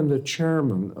 "I am the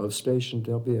chairman of station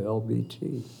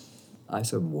WLBT." I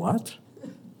said, "What?"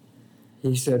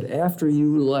 He said, "After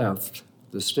you left,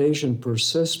 the station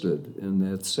persisted in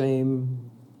that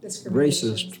same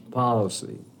racist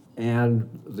policy. And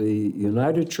the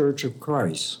United Church of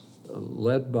Christ,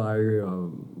 led by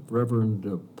Reverend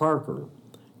Parker,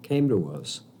 came to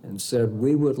us and said,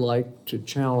 we would like to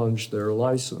challenge their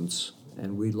license,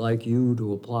 and we'd like you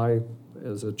to apply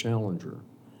as a challenger."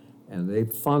 And they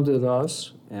funded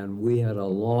us, and we had a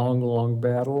long, long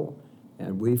battle,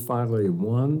 and we finally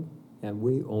won, and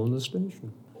we own the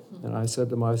station. And I said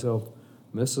to myself,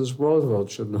 Mrs. Roosevelt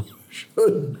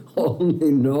should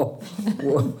only know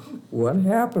what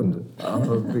happened,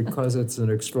 because it's an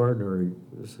extraordinary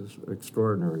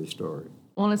story.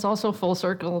 Well, and it's also full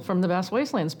circle from the Vast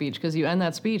Wasteland speech, because you end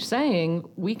that speech saying,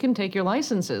 we can take your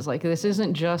licenses. Like, this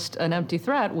isn't just an empty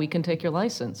threat, we can take your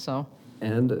license, so.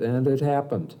 And it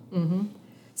happened. Mm-hmm.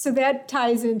 So that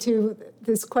ties into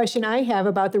this question I have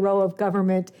about the role of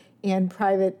government and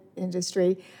private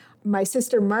industry. My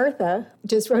sister Martha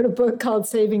just wrote a book called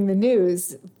Saving the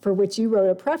News, for which you wrote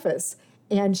a preface.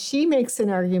 And she makes an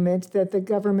argument that the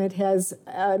government has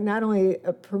not only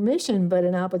a permission, but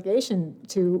an obligation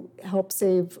to help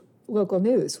save local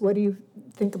news. What do you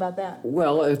think about that?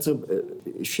 Well,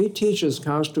 she teaches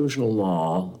constitutional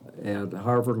law at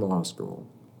Harvard Law School.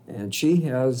 And she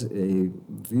has a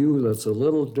view that's a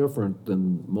little different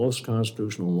than most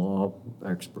constitutional law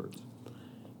experts.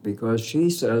 Because she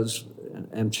says,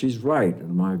 and she's right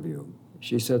in my view,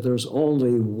 she said there's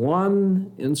only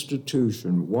one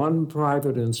institution, one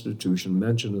private institution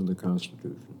mentioned in the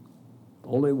Constitution.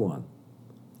 Only one.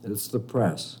 It's the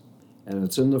press. And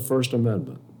it's in the First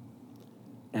Amendment.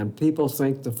 And people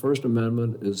think the First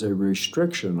Amendment is a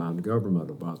restriction on government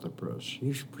about the press.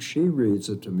 She reads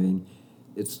it to mean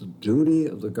it's the duty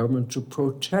of the government to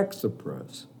protect the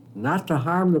press. Not to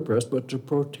harm the press, but to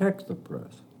protect the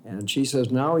press. And she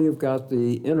says, now you've got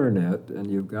the internet and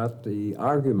you've got the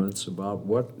arguments about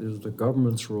what is the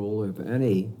government's role, if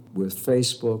any, with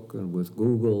Facebook and with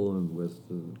Google and with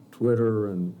Twitter.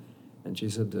 And she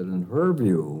said that in her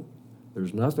view,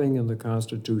 there's nothing in the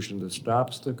Constitution that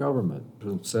stops the government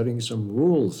from setting some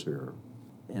rules here.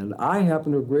 And I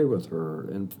happen to agree with her.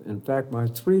 In fact, my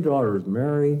three daughters,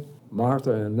 Mary,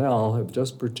 Martha, and Nell, have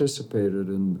just participated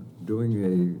in doing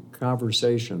a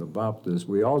conversation about this.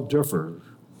 We all differ.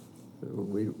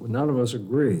 None of us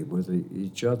agree with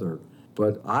each other,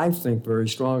 but I think very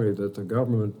strongly that the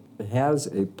government has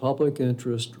a public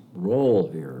interest role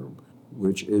here,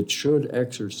 which it should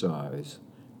exercise,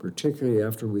 particularly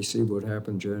after we see what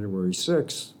happened January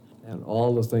 6th and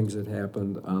all the things that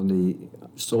happened on the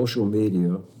social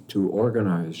media to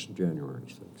organize January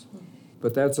 6th.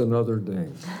 But that's another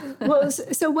day. Well,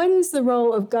 so what is the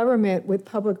role of government with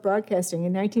public broadcasting?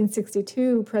 In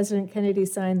 1962, President Kennedy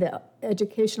signed the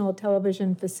Educational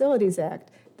Television Facilities Act,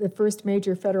 the first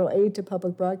major federal aid to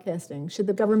public broadcasting. Should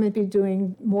the government be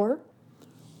doing more?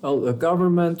 Well, the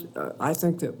government, I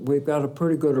think that we've got a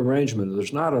pretty good arrangement.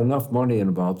 There's not enough money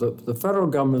involved. The federal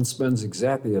government spends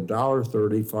exactly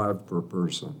 $1.35 per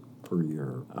person per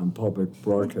year on public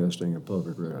broadcasting and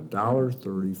public radio.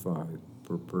 $1.35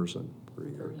 per person per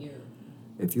year.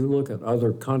 If you look at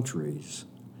other countries,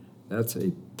 that's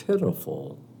a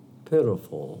pitiful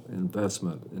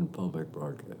investment in public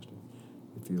broadcasting.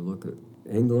 If you look at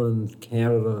England,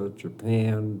 Canada,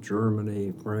 Japan,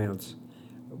 Germany, France,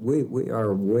 we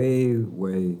are way,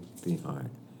 way behind.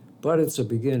 But it's a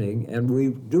beginning, and we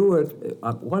do it,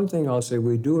 one thing I'll say,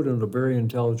 we do it in a very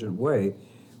intelligent way.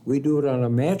 We do it on a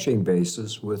matching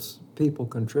basis with people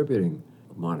contributing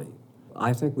money.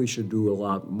 I think we should do a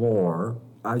lot more.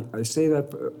 I say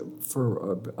that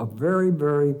for a very,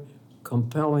 very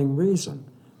compelling reason.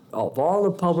 Of all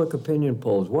the public opinion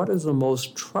polls, what is the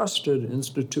most trusted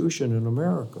institution in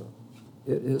America?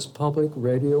 It is public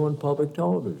radio and public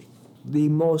television. the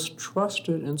most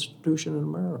trusted institution in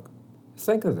America.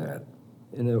 Think of that.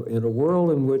 In a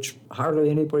world in which hardly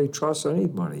anybody trusts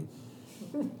anybody,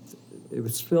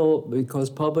 it's still because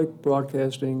public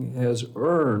broadcasting has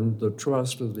earned the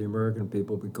trust of the American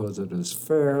people because it is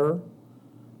fair,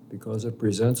 because it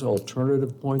presents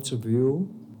alternative points of view,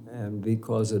 and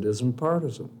because it isn't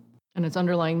partisan. And its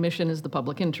underlying mission is the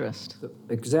public interest.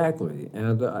 Exactly.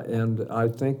 And I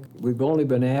think we've only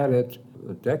been at it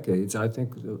decades. I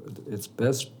think its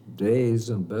best days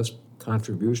and best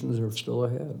contributions are still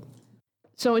ahead.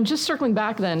 So, and just circling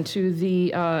back then to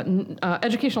the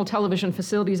Educational Television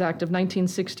Facilities Act of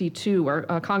 1962, where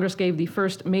Congress gave the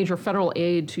first major federal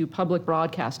aid to public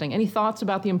broadcasting. Any thoughts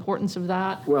about the importance of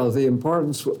that? Well, the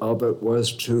importance of it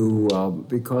was to,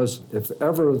 because if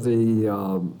ever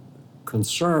the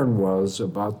concern was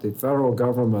about the federal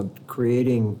government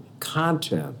creating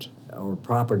content or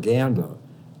propaganda,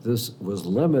 this was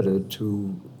limited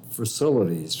to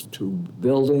facilities, to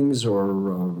buildings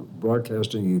or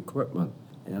broadcasting equipment.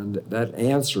 And that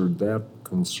answered that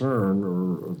concern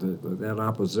or that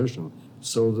opposition.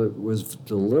 So that it was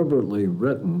deliberately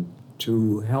written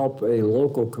to help a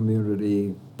local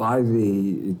community buy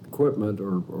the equipment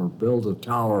or build a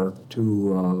tower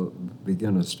to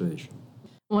begin a station.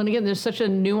 Well, and again, there's such a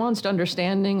nuanced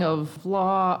understanding of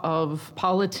law, of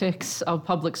politics, of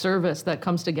public service that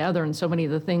comes together in so many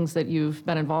of the things that you've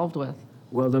been involved with.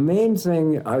 Well, the main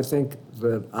thing I think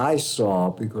that I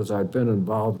saw, because I've been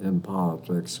involved in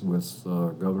politics with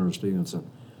Governor Stevenson,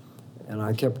 and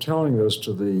I kept telling this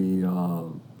to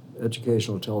the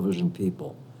educational television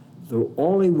people, the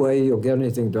only way you'll get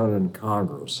anything done in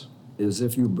Congress is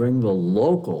if you bring the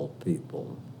local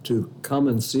people to come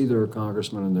and see their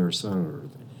congressman and their senator.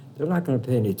 They're not going to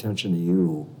pay any attention to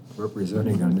you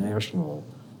representing a national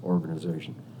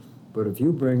organization. But if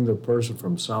you bring the person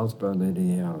from South Bend,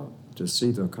 Indiana, to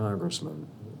see the congressman,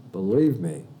 believe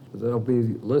me, they'll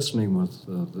be listening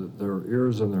with their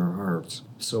ears and their hearts.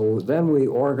 So then we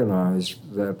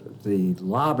organized that the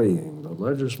lobbying, the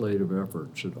legislative effort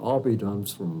should all be done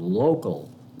from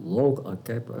local, I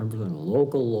kept everything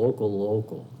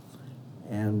local.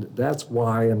 And that's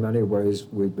why, in many ways,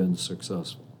 we've been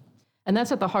successful. And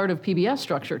that's at the heart of PBS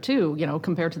structure, too,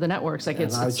 compared to the networks. Like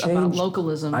it's about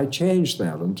localism. I changed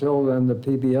that. Until then, the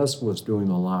PBS was doing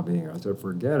the lobbying. I said,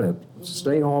 forget it.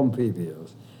 Stay home,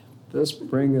 PBS. Just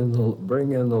bring in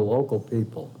the local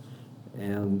people.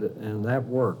 And that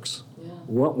works. Yeah.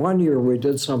 One year we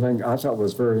did something I thought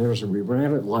was very interesting. We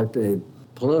ran it like a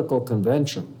political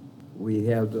convention. We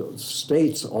had the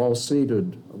states all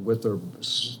seated with their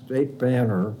state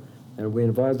banner, and we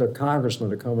invited the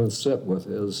congressman to come and sit with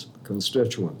his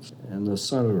constituents and the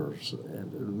senators,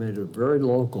 and it made it very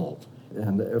local.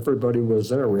 And everybody was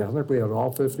there. I think we had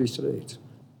all 50 states.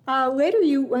 Later,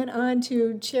 you went on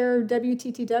to chair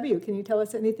WTTW. Can you tell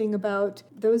us anything about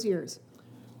those years?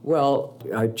 Well,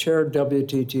 I chaired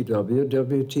WTTW.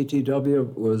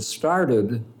 WTTW was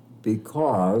started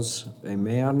because a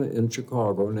man in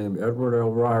Chicago named Edward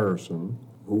L. Ryerson,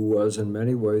 who was in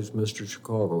many ways Mr.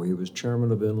 Chicago. He was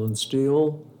chairman of Inland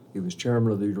Steel. He was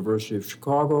chairman of the University of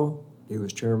Chicago. He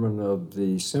was chairman of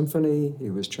the Symphony.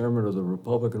 He was chairman of the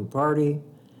Republican Party.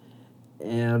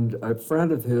 And a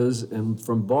friend of his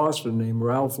from Boston named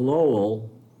Ralph Lowell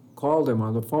called him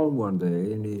on the phone one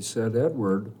day, and he said,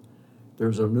 Edward,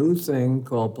 there's a new thing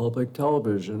called public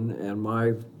television, and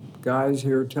my guys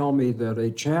here tell me that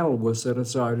a channel was set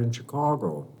aside in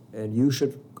Chicago, and you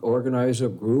should organize a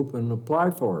group and apply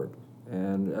for it.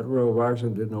 And Edward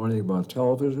Ryerson didn't know anything about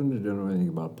television, he didn't know anything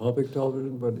about public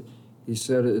television, but he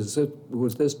said,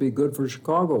 would this be good for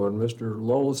Chicago? And Mr.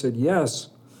 Lowell said, yes.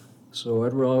 So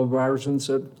Edward Ryerson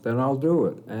said, then I'll do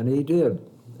it. And he did.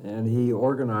 And he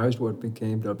organized what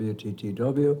became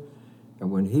WTTW. And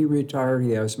when he retired,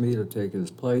 he asked me to take his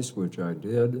place, which I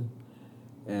did.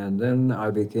 And then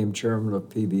I became chairman of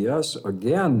PBS.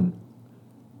 Again,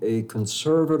 a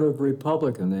conservative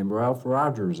Republican named Ralph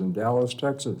Rogers in Dallas,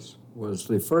 Texas, was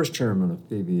the first chairman of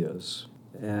PBS.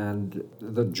 And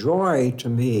the joy to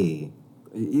me,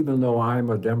 even though I'm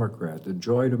a Democrat, the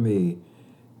joy to me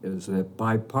is that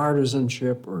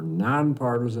bipartisanship or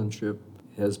nonpartisanship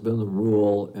has been the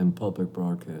rule in public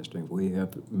broadcasting. We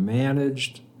have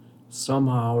managed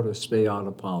somehow to stay out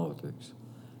of politics.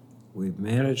 We've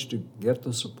managed to get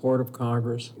the support of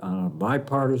Congress on a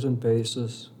bipartisan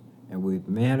basis, and we've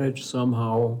managed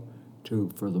somehow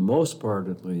to, for the most part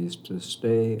at least, to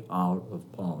stay out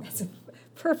of politics. That's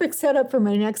a perfect setup for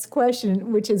my next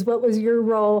question, which is, what was your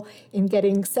role in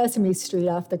getting Sesame Street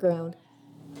off the ground?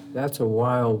 That's a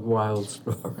wild, wild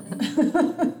story.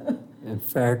 In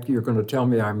fact, you're going to tell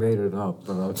me I made it up,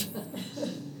 but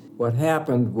what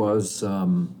happened was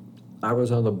I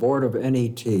was on the board of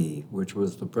NET, which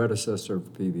was the predecessor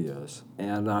of PBS,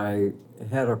 and I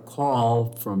had a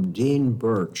call from Dean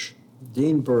Birch.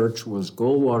 Dean Birch was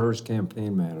Goldwater's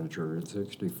campaign manager in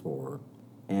 '64,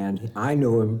 and I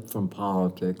knew him from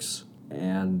politics.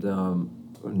 And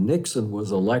when Nixon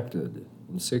was elected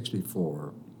in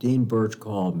 '64, Dean Birch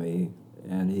called me,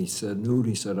 and he said, Newt,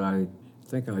 he said, I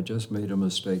think I just made a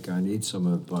mistake. I need some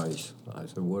advice. I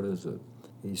said, what is it?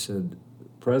 He said,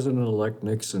 President-elect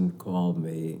Nixon called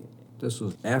me. This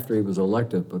was after he was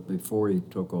elected, but before he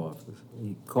took office.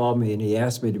 He called me and he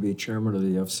asked me to be chairman of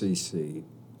the FCC.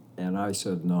 And I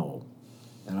said no.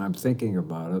 And I'm thinking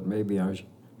about it. Maybe I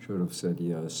should have said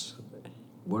yes.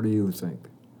 What do you think?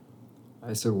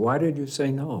 I said, why did you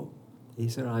say no? He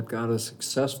said, I've got a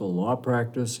successful law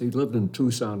practice. He lived in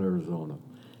Tucson, Arizona.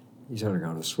 He said, I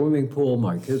got a swimming pool.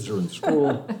 My kids are in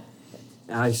school.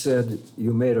 I said,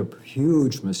 you made a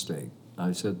huge mistake.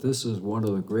 I said, this is one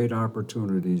of the great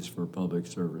opportunities for public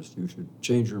service. You should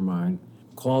change your mind.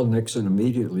 Call Nixon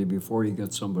immediately before you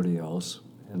get somebody else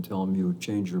and tell him you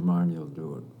change your mind, you'll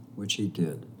do it, which he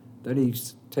did. Then he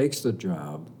takes the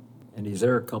job, and he's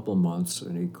there a couple months,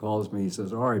 and he calls me. He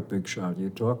says, all right, big shot, you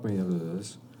talked me into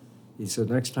this. He said,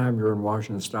 next time you're in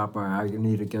Washington, stop by. I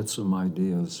need to get some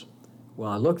ideas.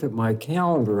 Well, I looked at my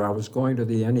calendar. I was going to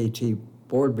the NET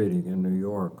board meeting in New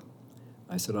York.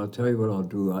 I said, I'll tell you what I'll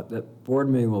do. That board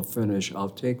meeting will finish. I'll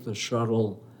take the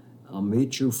shuttle. I'll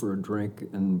meet you for a drink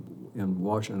in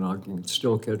Washington. I can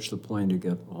still catch the plane to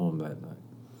get home that night.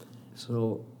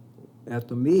 So at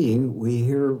the meeting, we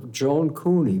hear Joan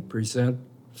Cooney present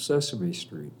Sesame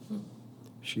Street.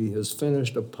 She has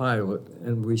finished a pilot,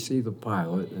 and we see the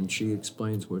pilot, and she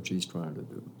explains what she's trying to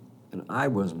do. And I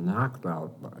was knocked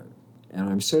out by it. And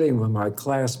I'm sitting with my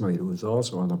classmate, who was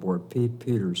also on the board, Pete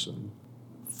Peterson.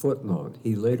 Footnote,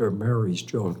 he later marries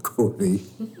Joan Cooney.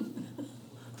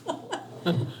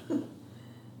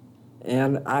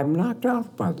 And I'm knocked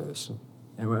out by this.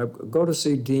 And I go to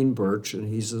see Dean Birch,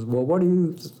 and he says, well, have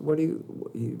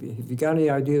you got any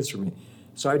ideas for me?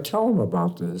 So I tell him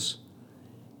about this.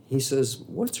 He says,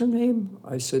 what's her name?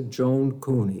 I said, Joan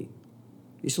Cooney.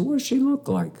 He said, what does she look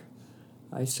like?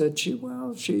 I said,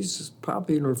 she's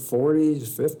probably in her 40s,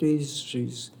 50s.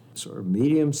 She's sort of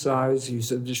medium size. He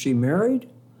said, is she married?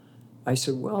 I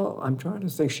said, well, I'm trying to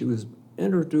think. She was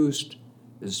introduced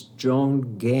as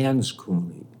Joan Gans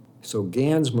Cooney. So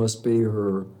Gans must be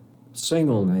her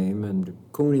single name, and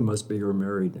Cooney must be her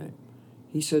married name.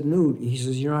 He said, Newt, he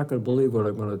says, you're not going to believe what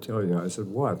I'm going to tell you. I said,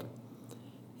 what?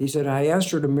 He said, I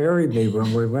asked her to marry me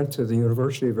when we went to the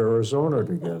University of Arizona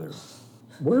together.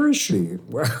 Where is she?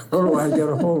 How do I get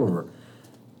a hold of her?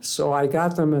 So I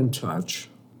got them in touch,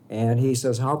 and he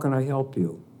says, how can I help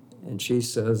you? And she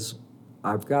says,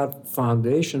 I've got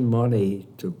foundation money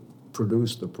to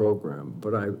produce the program,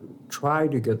 but I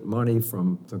tried to get money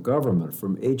from the government,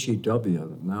 from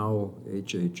HEW, now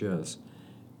HHS.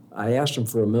 I asked them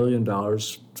for $1 million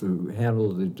to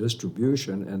handle the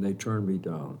distribution, and they turned me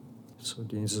down. So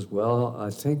Dean says, well, I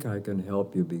think I can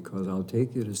help you because I'll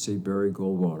take you to see Barry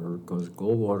Goldwater because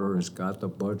Goldwater has got the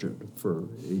budget for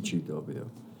HEW.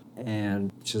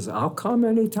 And she says, I'll come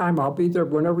anytime. I'll be there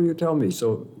whenever you tell me.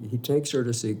 So he takes her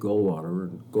to see Goldwater,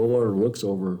 and Goldwater looks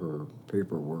over her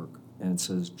paperwork and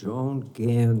says, Joan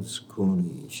Gans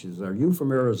Cooney. She says, are you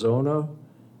from Arizona?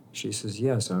 She says,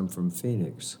 yes, I'm from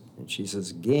Phoenix. And she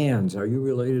says, Gans, are you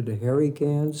related to Harry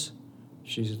Gans?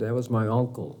 She says, that was my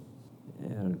uncle.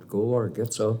 And Goldwater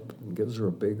gets up and gives her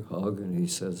a big hug, and he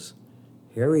says,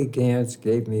 Harry Gans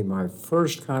gave me my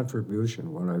first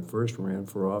contribution when I first ran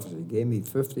for office. He gave me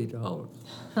 $50.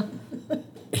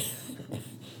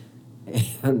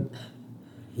 And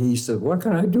he said, what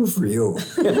can I do for you?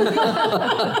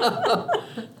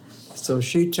 So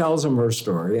she tells him her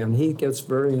story, and he gets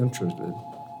very interested.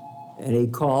 And he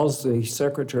calls the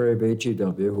secretary of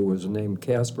HEW, who was named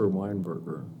Casper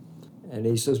Weinberger. And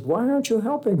he says, why aren't you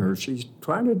helping her? She's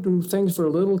trying to do things for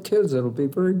little kids that'll be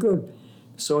very good.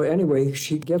 So anyway,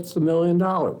 she gets the $1 million.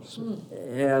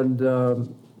 And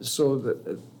so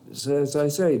as I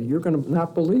say, you're going to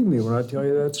not believe me when I tell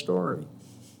you that story.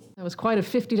 That was quite a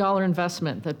 $50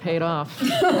 investment that paid off.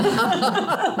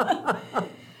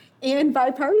 And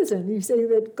bipartisan. You say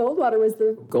that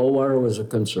Goldwater was a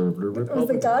conservative Republican. was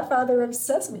the godfather of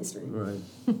Sesame Street. Right.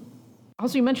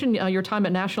 Also, you mentioned your time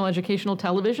at National Educational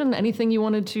Television. Anything you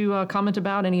wanted to comment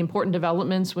about? Any important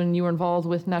developments when you were involved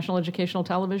with National Educational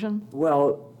Television?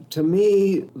 Well, to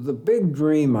me, the big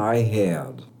dream I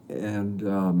had,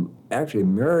 and actually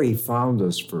Mary found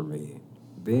this for me,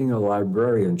 being a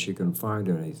librarian, she can find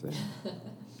anything.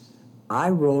 I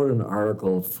wrote an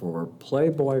article for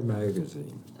Playboy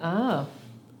magazine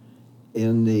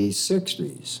in the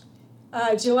 60s.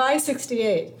 July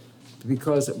 68.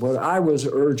 Because what I was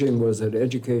urging was that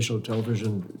educational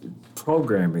television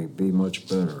programming be much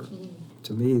better.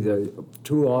 To me,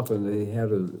 too often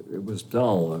it was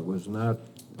dull, it was not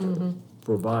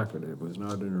provocative, it was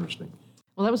not interesting.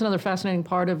 Well, that was another fascinating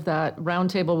part of that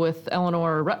roundtable with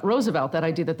Eleanor Roosevelt, that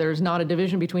idea that there's not a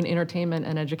division between entertainment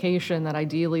and education, that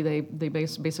ideally they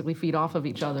basically feed off of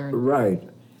each other. Right.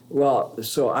 Well,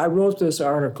 so I wrote this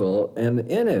article, and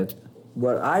in it,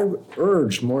 what I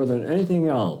urged more than anything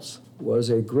else was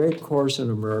a great course in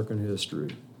American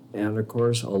history. And of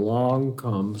course, along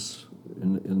comes,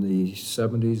 in the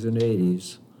 70s and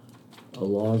 80s,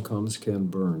 along comes Ken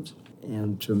Burns.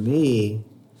 And to me,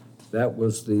 that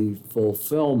was the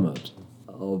fulfillment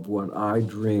of what I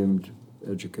dreamed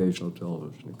educational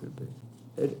television could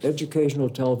be. Educational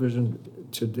television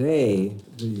today,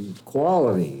 the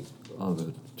quality of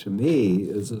it, to me,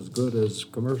 is as good as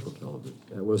commercial television.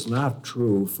 It was not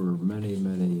true for many,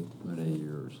 many, many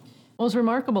years. Well, it's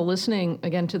remarkable listening,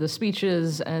 again, to the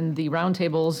speeches and the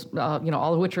roundtables,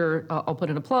 all of which are, I'll put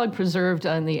in a plug, preserved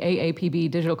in the AAPB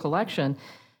digital collection,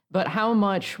 but how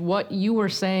much what you were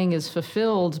saying is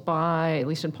fulfilled by, at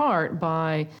least in part,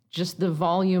 by just the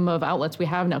volume of outlets we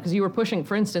have now. Because you were pushing,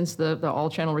 for instance, the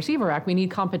All-Channel Receiver Act. We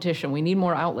need competition. We need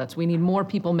more outlets. We need more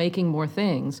people making more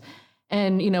things.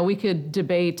 And, we could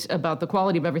debate about the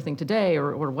quality of everything today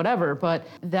or whatever, but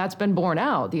that's been borne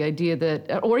out, the idea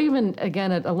that, or even,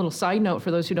 again, a little side note for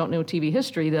those who don't know TV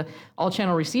history, the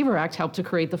All-Channel Receiver Act helped to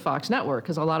create the Fox network,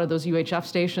 because a lot of those UHF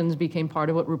stations became part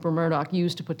of what Rupert Murdoch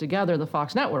used to put together the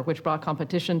Fox network, which brought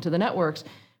competition to the networks,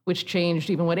 which changed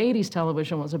even what 80s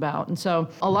television was about. And so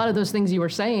a lot of those things you were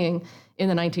saying in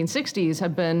the 1960s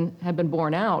have been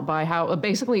borne out by how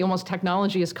basically almost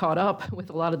technology has caught up with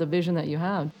a lot of the vision that you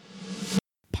had.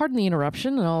 Pardon the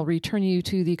interruption, and I'll return you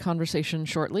to the conversation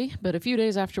shortly. But a few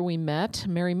days after we met,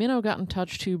 Mary Minow got in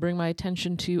touch to bring my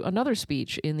attention to another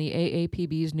speech in the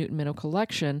AAPB's Newton Minow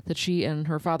collection that she and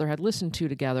her father had listened to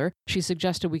together. She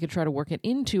suggested we could try to work it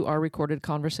into our recorded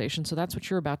conversation, so that's what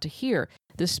you're about to hear.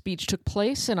 This speech took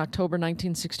place in October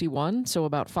 1961, so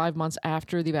about 5 months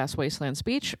after the Vast Wasteland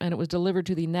speech, and it was delivered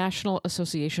to the National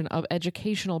Association of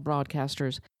Educational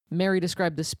Broadcasters. Mary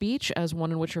described the speech as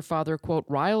one in which her father, quote,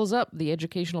 riles up the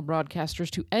educational broadcasters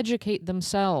to educate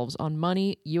themselves on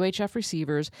money, UHF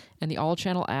receivers, and the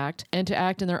All-Channel Act, and to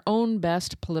act in their own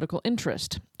best political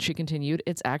interest. She continued,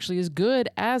 it's actually as good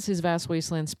as his Vast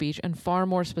Wasteland speech and far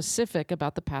more specific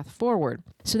about the path forward.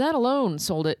 So that alone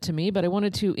sold it to me, but I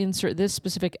wanted to insert this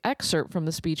specific excerpt from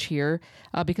the speech here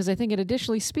because I think it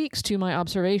additionally speaks to my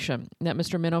observation that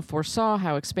Mr. Minow foresaw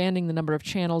how expanding the number of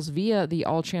channels via the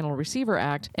All-Channel Receiver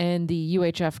Act and the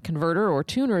UHF converter or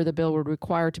tuner the bill would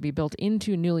require to be built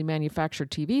into newly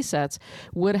manufactured TV sets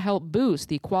would help boost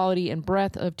the quality and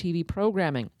breadth of TV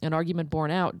programming, an argument borne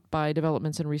out by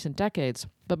developments in recent decades.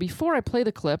 But before I play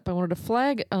the clip, I wanted to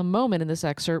flag a moment in this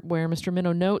excerpt where Mr.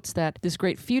 Minow notes that this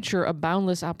great future of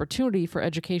boundless opportunity for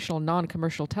educational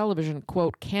non-commercial television,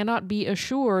 quote, cannot be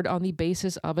assured on the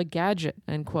basis of a gadget,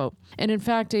 end quote. And in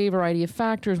fact, a variety of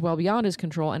factors well beyond his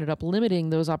control ended up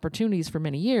limiting those opportunities for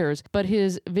many years, but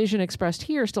his vision expressed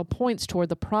here still points toward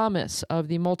the promise of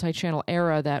the multi-channel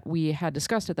era that we had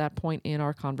discussed at that point in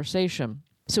our conversation.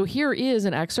 So here is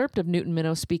an excerpt of Newton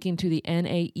Minow speaking to the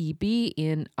NAEB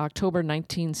in October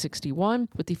 1961,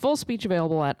 with the full speech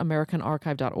available at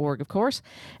AmericanArchive.org, of course.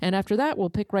 And after that, we'll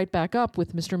pick right back up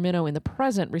with Mr. Minow in the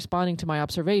present responding to my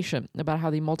observation about how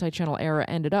the multi-channel era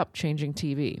ended up changing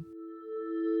TV.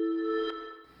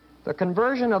 The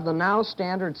conversion of the now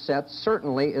standard set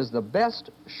certainly is the best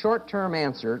short-term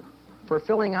answer for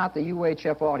filling out the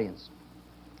UHF audience.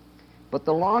 But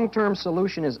the long-term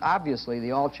solution is obviously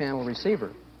the all-channel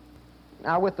receiver.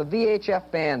 Now, with the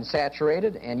VHF band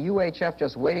saturated and UHF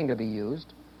just waiting to be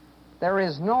used, there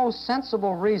is no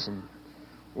sensible reason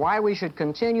why we should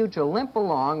continue to limp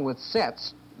along with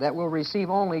sets that will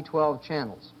receive only 12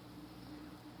 channels.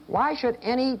 Why should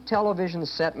any television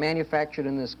set manufactured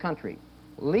in this country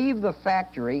leave the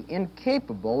factory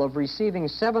incapable of receiving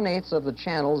 7/8 of the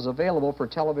channels available for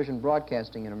television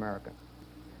broadcasting in America?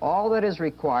 All that is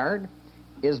required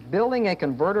is building a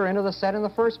converter into the set in the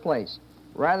first place,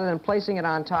 rather than placing it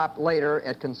on top later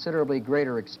at considerably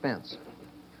greater expense.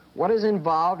 What is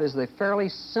involved is the fairly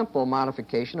simple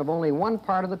modification of only one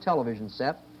part of the television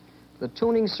set, the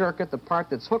tuning circuit, the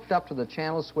part that's hooked up to the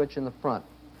channel switch in the front.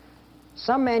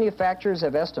 Some manufacturers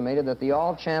have estimated that the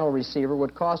all-channel receiver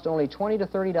would cost only $20 to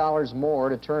 $30 more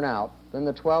to turn out than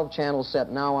the 12-channel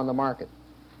set now on the market.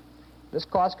 This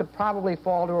cost could probably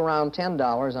fall to around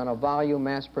 $10 on a volume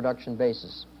mass production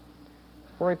basis.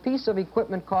 For a piece of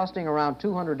equipment costing around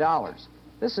 $200,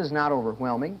 this is not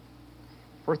overwhelming.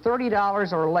 For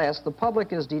 $30 or less, the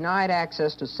public is denied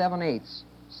access to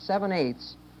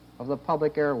 7/8 of the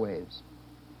public airwaves.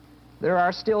 There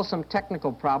are still some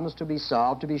technical problems to be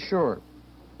solved, to be sure,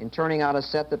 in turning out a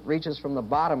set that reaches from the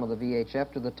bottom of the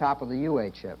VHF to the top of the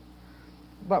UHF.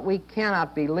 But we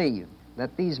cannot believe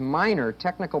that these minor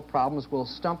technical problems will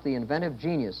stump the inventive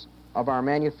genius of our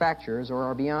manufacturers or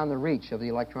are beyond the reach of the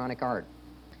electronic art.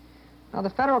 Now, the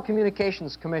Federal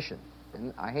Communications Commission,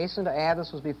 and I hasten to add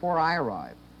this was before I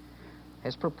arrived,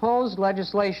 has proposed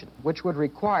legislation which would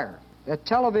require that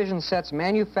television sets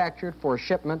manufactured for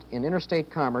shipment in interstate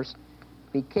commerce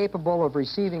be capable of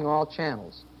receiving all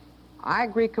channels. I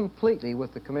agree completely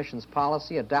with the Commission's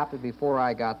policy adopted before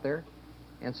I got there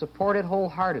and support it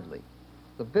wholeheartedly.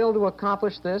 The bill to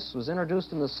accomplish this was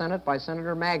introduced in the Senate by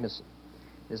Senator Magnuson.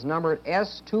 It is numbered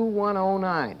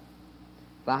S-2109.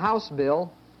 The House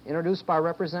bill, introduced by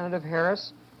Representative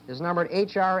Harris, is numbered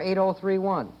H.R.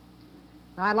 8031.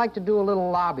 Now, I'd like to do a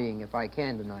little lobbying, if I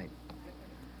can, tonight.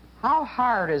 How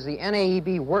hard has the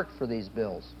NAEB worked for these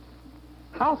bills?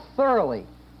 How thoroughly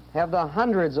have the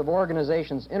hundreds of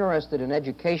organizations interested in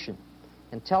education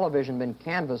and television been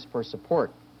canvassed for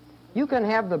support? You can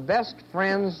have the best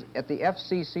friends at the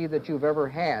FCC that you've ever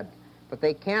had, but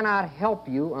they cannot help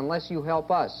you unless you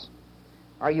help us.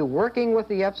 Are you working with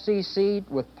the FCC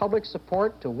with public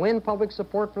support to win public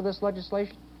support for this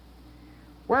legislation?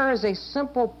 Where is a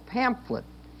simple pamphlet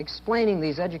explaining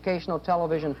these educational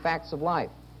television facts of life?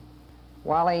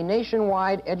 While a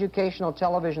nationwide educational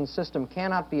television system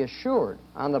cannot be assured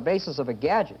on the basis of a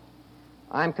gadget,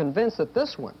 I'm convinced that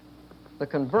this one, the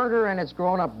converter and its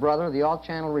grown-up brother, the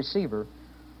all-channel receiver,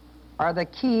 are the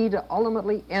key to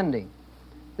ultimately ending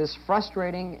this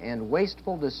frustrating and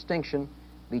wasteful distinction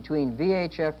between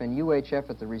VHF and UHF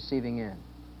at the receiving end.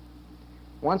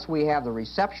 Once we have the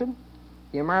reception,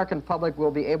 the American public will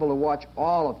be able to watch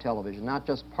all of television, not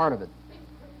just part of it.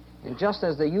 And just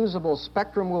as the usable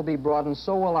spectrum will be broadened,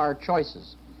 so will our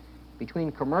choices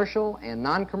between commercial and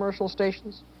non-commercial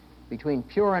stations, between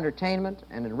pure entertainment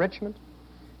and enrichment,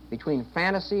 between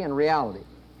fantasy and reality.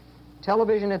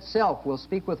 Television itself will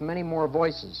speak with many more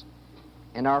voices,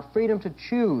 and our freedom to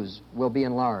choose will be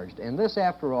enlarged. And this,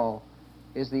 after all,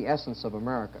 is the essence of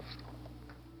America.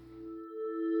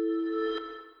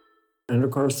 And of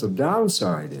course, the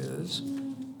downside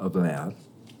of that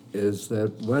is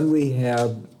that when we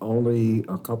had only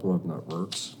a couple of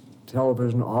networks,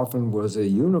 television often was a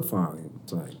unifying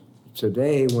thing.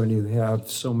 Today, when you have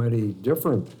so many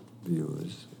different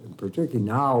views, and particularly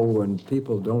now when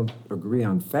people don't agree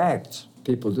on facts,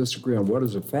 people disagree on what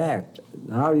is a fact.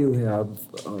 Now you have,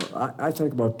 I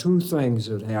think about two things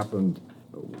that happened.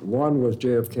 One was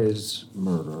JFK's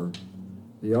murder.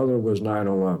 The other was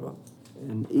 9/11.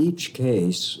 In each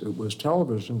case, it was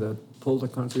television that pulled the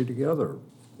country together.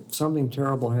 If something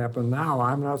terrible happened now,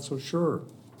 I'm not so sure.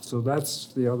 So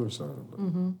that's the other side of it.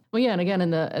 Mm-hmm. Well, yeah, and again,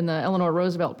 in the Eleanor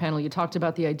Roosevelt panel, you talked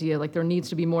about the idea like there needs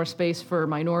to be more space for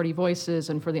minority voices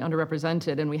and for the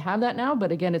underrepresented, and we have that now.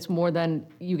 But again, it's more than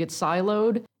you get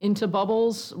siloed into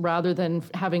bubbles rather than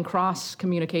having cross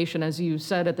communication, as you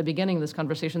said at the beginning of this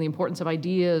conversation, the importance of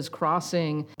ideas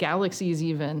crossing galaxies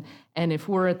even. And if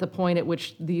we're at the point at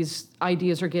which these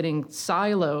ideas are getting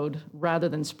siloed rather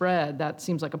than spread, that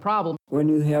seems like a problem. When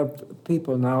you have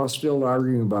people now still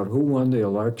arguing about who won the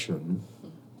election,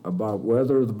 about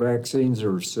whether the vaccines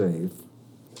are safe,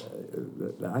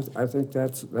 I think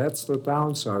that's the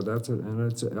downside.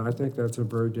 I think that's a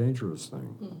very dangerous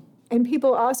thing. And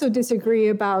people also disagree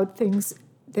about things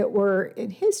that were in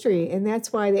history, and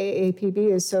that's why the AAPB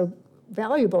is so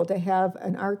valuable, to have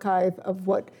an archive of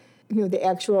what, the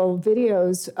actual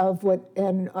videos of what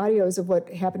and audios of what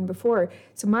happened before.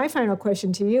 So my final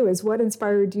question to you is, what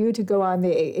inspired you to go on the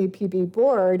AAPB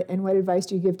board, and what advice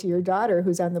do you give to your daughter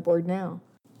who's on the board now?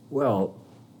 Well,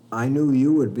 I knew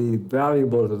you would be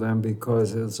valuable to them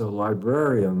because as a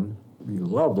librarian, you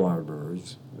love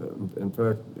libraries. In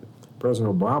fact,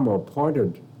 President Obama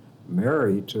appointed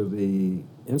Mary to the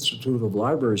Institute of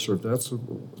Library Research. That's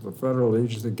the federal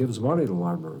agency that gives money to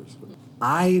libraries.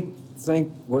 I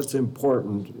think what's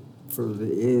important for the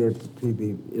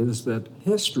AAPB is that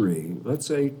history, let's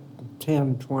say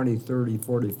 10, 20, 30,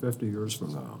 40, 50 years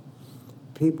from now,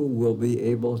 people will be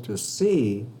able to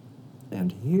see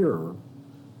and hear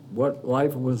what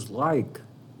life was like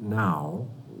now,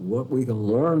 what we can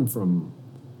learn from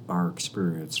our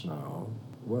experience now,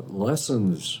 what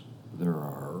lessons there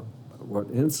are, what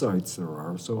insights there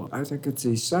are. So I think it's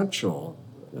essential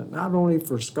not only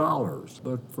for scholars,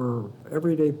 but for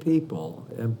everyday people,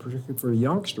 and particularly for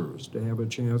youngsters to have a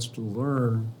chance to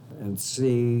learn and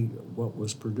see what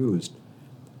was produced.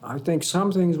 I think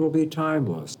some things will be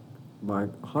timeless. My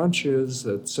hunch is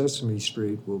that Sesame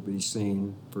Street will be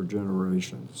seen for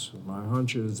generations. My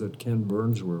hunch is that Ken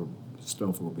Burns'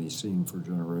 stuff will be seen for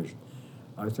generations.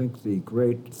 I think the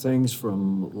great things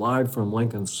from Live from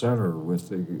Lincoln Center with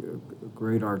the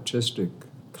great artistic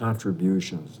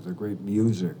contributions, the great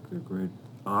music, the great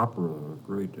opera, the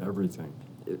great everything.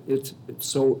 It's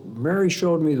so, Mary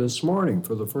showed me this morning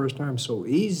for the first time, so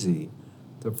easy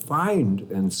to find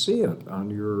and see it on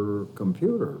your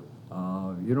computer.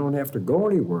 You don't have to go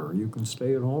anywhere. You can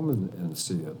stay at home and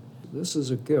see it. This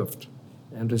is a gift.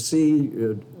 And to see,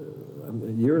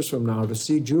 years from now, to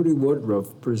see Judy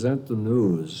Woodruff present the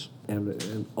news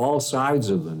and all sides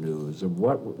of the news of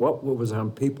what was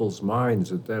on people's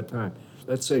minds at that time.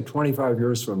 Let's say 25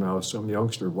 years from now, some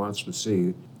youngster wants to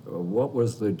see what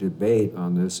was the debate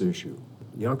on this issue.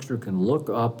 The youngster can look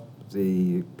up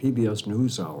the PBS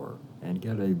NewsHour and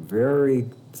get a very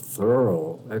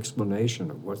thorough explanation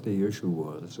of what the issue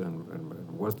was and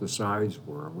what the sides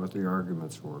were and what the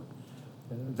arguments were.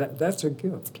 That's a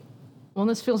gift. Well,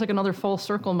 this feels like another full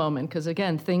circle moment because,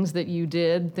 again, things that you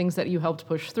did, things that you helped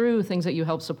push through, things that you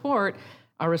helped support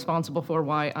are responsible for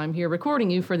why I'm here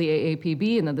recording you for the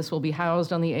AAPB, and that this will be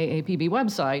housed on the AAPB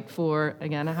website for,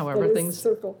 again, however things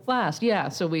last. Yeah,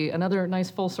 so another nice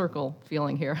full circle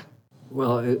feeling here.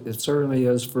 Well, it certainly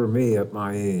is for me at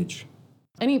my age.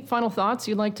 Any final thoughts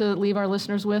you'd like to leave our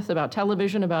listeners with about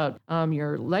television, about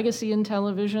your legacy in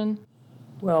television?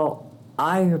 Well,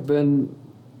 I have been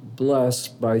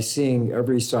blessed by seeing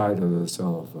every side of this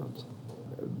elephant.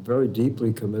 Very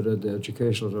deeply committed to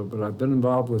educational, but I've been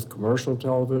involved with commercial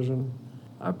television.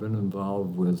 I've been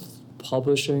involved with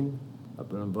publishing. I've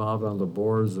been involved on the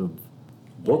boards of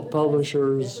book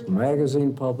publishers,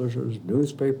 magazine publishers,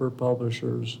 newspaper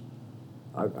publishers.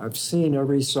 I've seen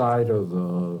every side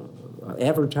of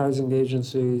advertising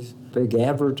agencies, big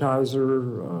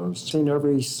advertiser, seen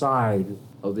every side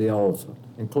of the elephant,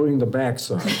 including the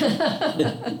backside.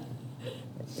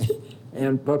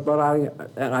 But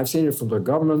I've seen it from the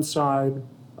government side.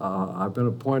 I've been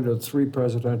appointed to 3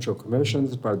 presidential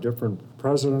commissions by different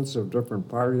presidents of different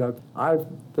parties.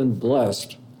 I've been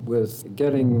blessed with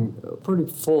getting a pretty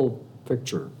full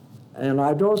picture. And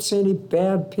I don't see any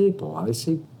bad people. I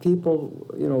see people,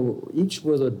 each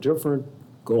with a different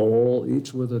goal,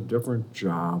 each with a different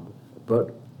job.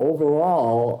 But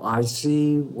overall, I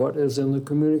see what is in the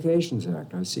Communications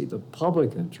Act. I see the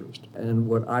public interest. And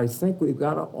what I think we've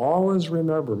got to always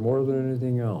remember more than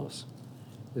anything else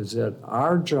is that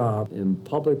our job in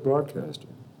public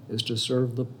broadcasting is to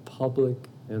serve the public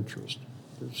interest,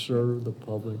 to serve the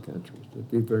public interest.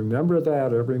 If you remember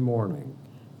that every morning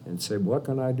and say, what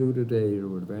can I do today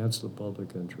to advance the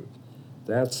public interest?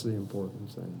 That's the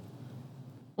important thing.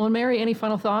 Well, Mary, any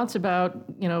final thoughts about,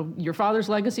 your father's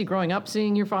legacy, growing up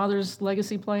seeing your father's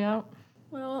legacy play out?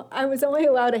 Well, I was only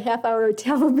allowed a half-hour of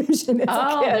television as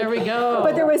a kid. There we go.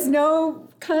 But there was no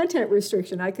content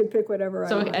restriction. I could pick whatever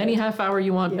I wanted. So any half hour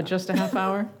you want, but just a half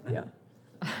hour? Yeah.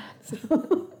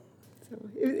 So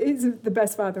he's the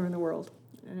best father in the world.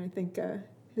 And I think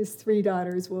his 3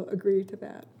 daughters will agree to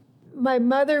that. My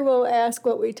mother will ask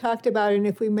what we talked about and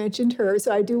if we mentioned her.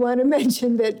 So I do want to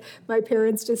mention that my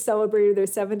parents just celebrated their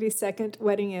 72nd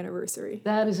wedding anniversary.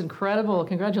 That is incredible.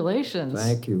 Congratulations.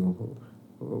 Thank you.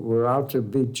 We're out to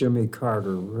beat Jimmy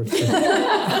Carter.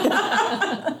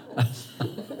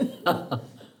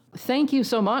 Thank you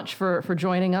so much for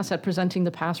joining us at Presenting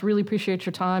the Past. Really appreciate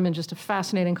your time and just a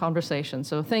fascinating conversation.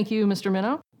 So thank you, Mr.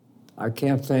 Minow. I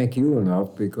can't thank you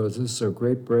enough because this is a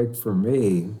great break for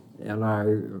me. And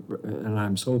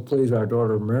I'm so pleased our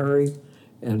daughter Mary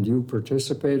and you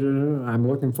participated in it. I'm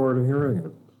looking forward to hearing it.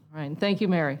 All right. Thank you,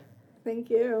 Mary. Thank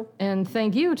you. And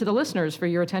thank you to the listeners for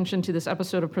your attention to this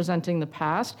episode of Presenting the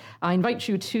Past. I invite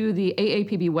you to the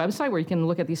AAPB website where you can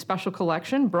look at the special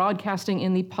collection, Broadcasting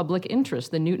in the Public Interest,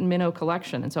 the Newton Minow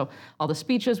Collection. And so all the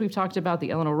speeches we've talked about,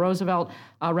 the Eleanor Roosevelt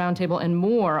Roundtable, and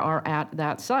more are at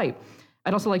that site.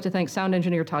 I'd also like to thank sound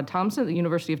engineer Todd Thompson at the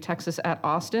University of Texas at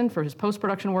Austin for his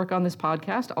post-production work on this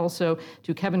podcast. Also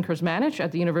to Kevin Kersmanich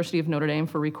at the University of Notre Dame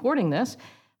for recording this.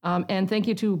 And thank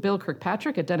you to Bill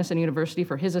Kirkpatrick at Denison University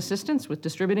for his assistance with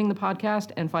distributing the podcast.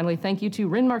 And finally, thank you to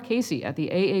Ryn Marchese at the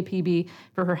AAPB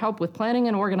for her help with planning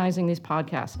and organizing these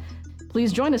podcasts.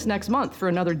 Please join us next month for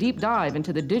another deep dive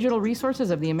into the digital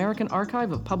resources of the American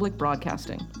Archive of Public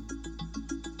Broadcasting.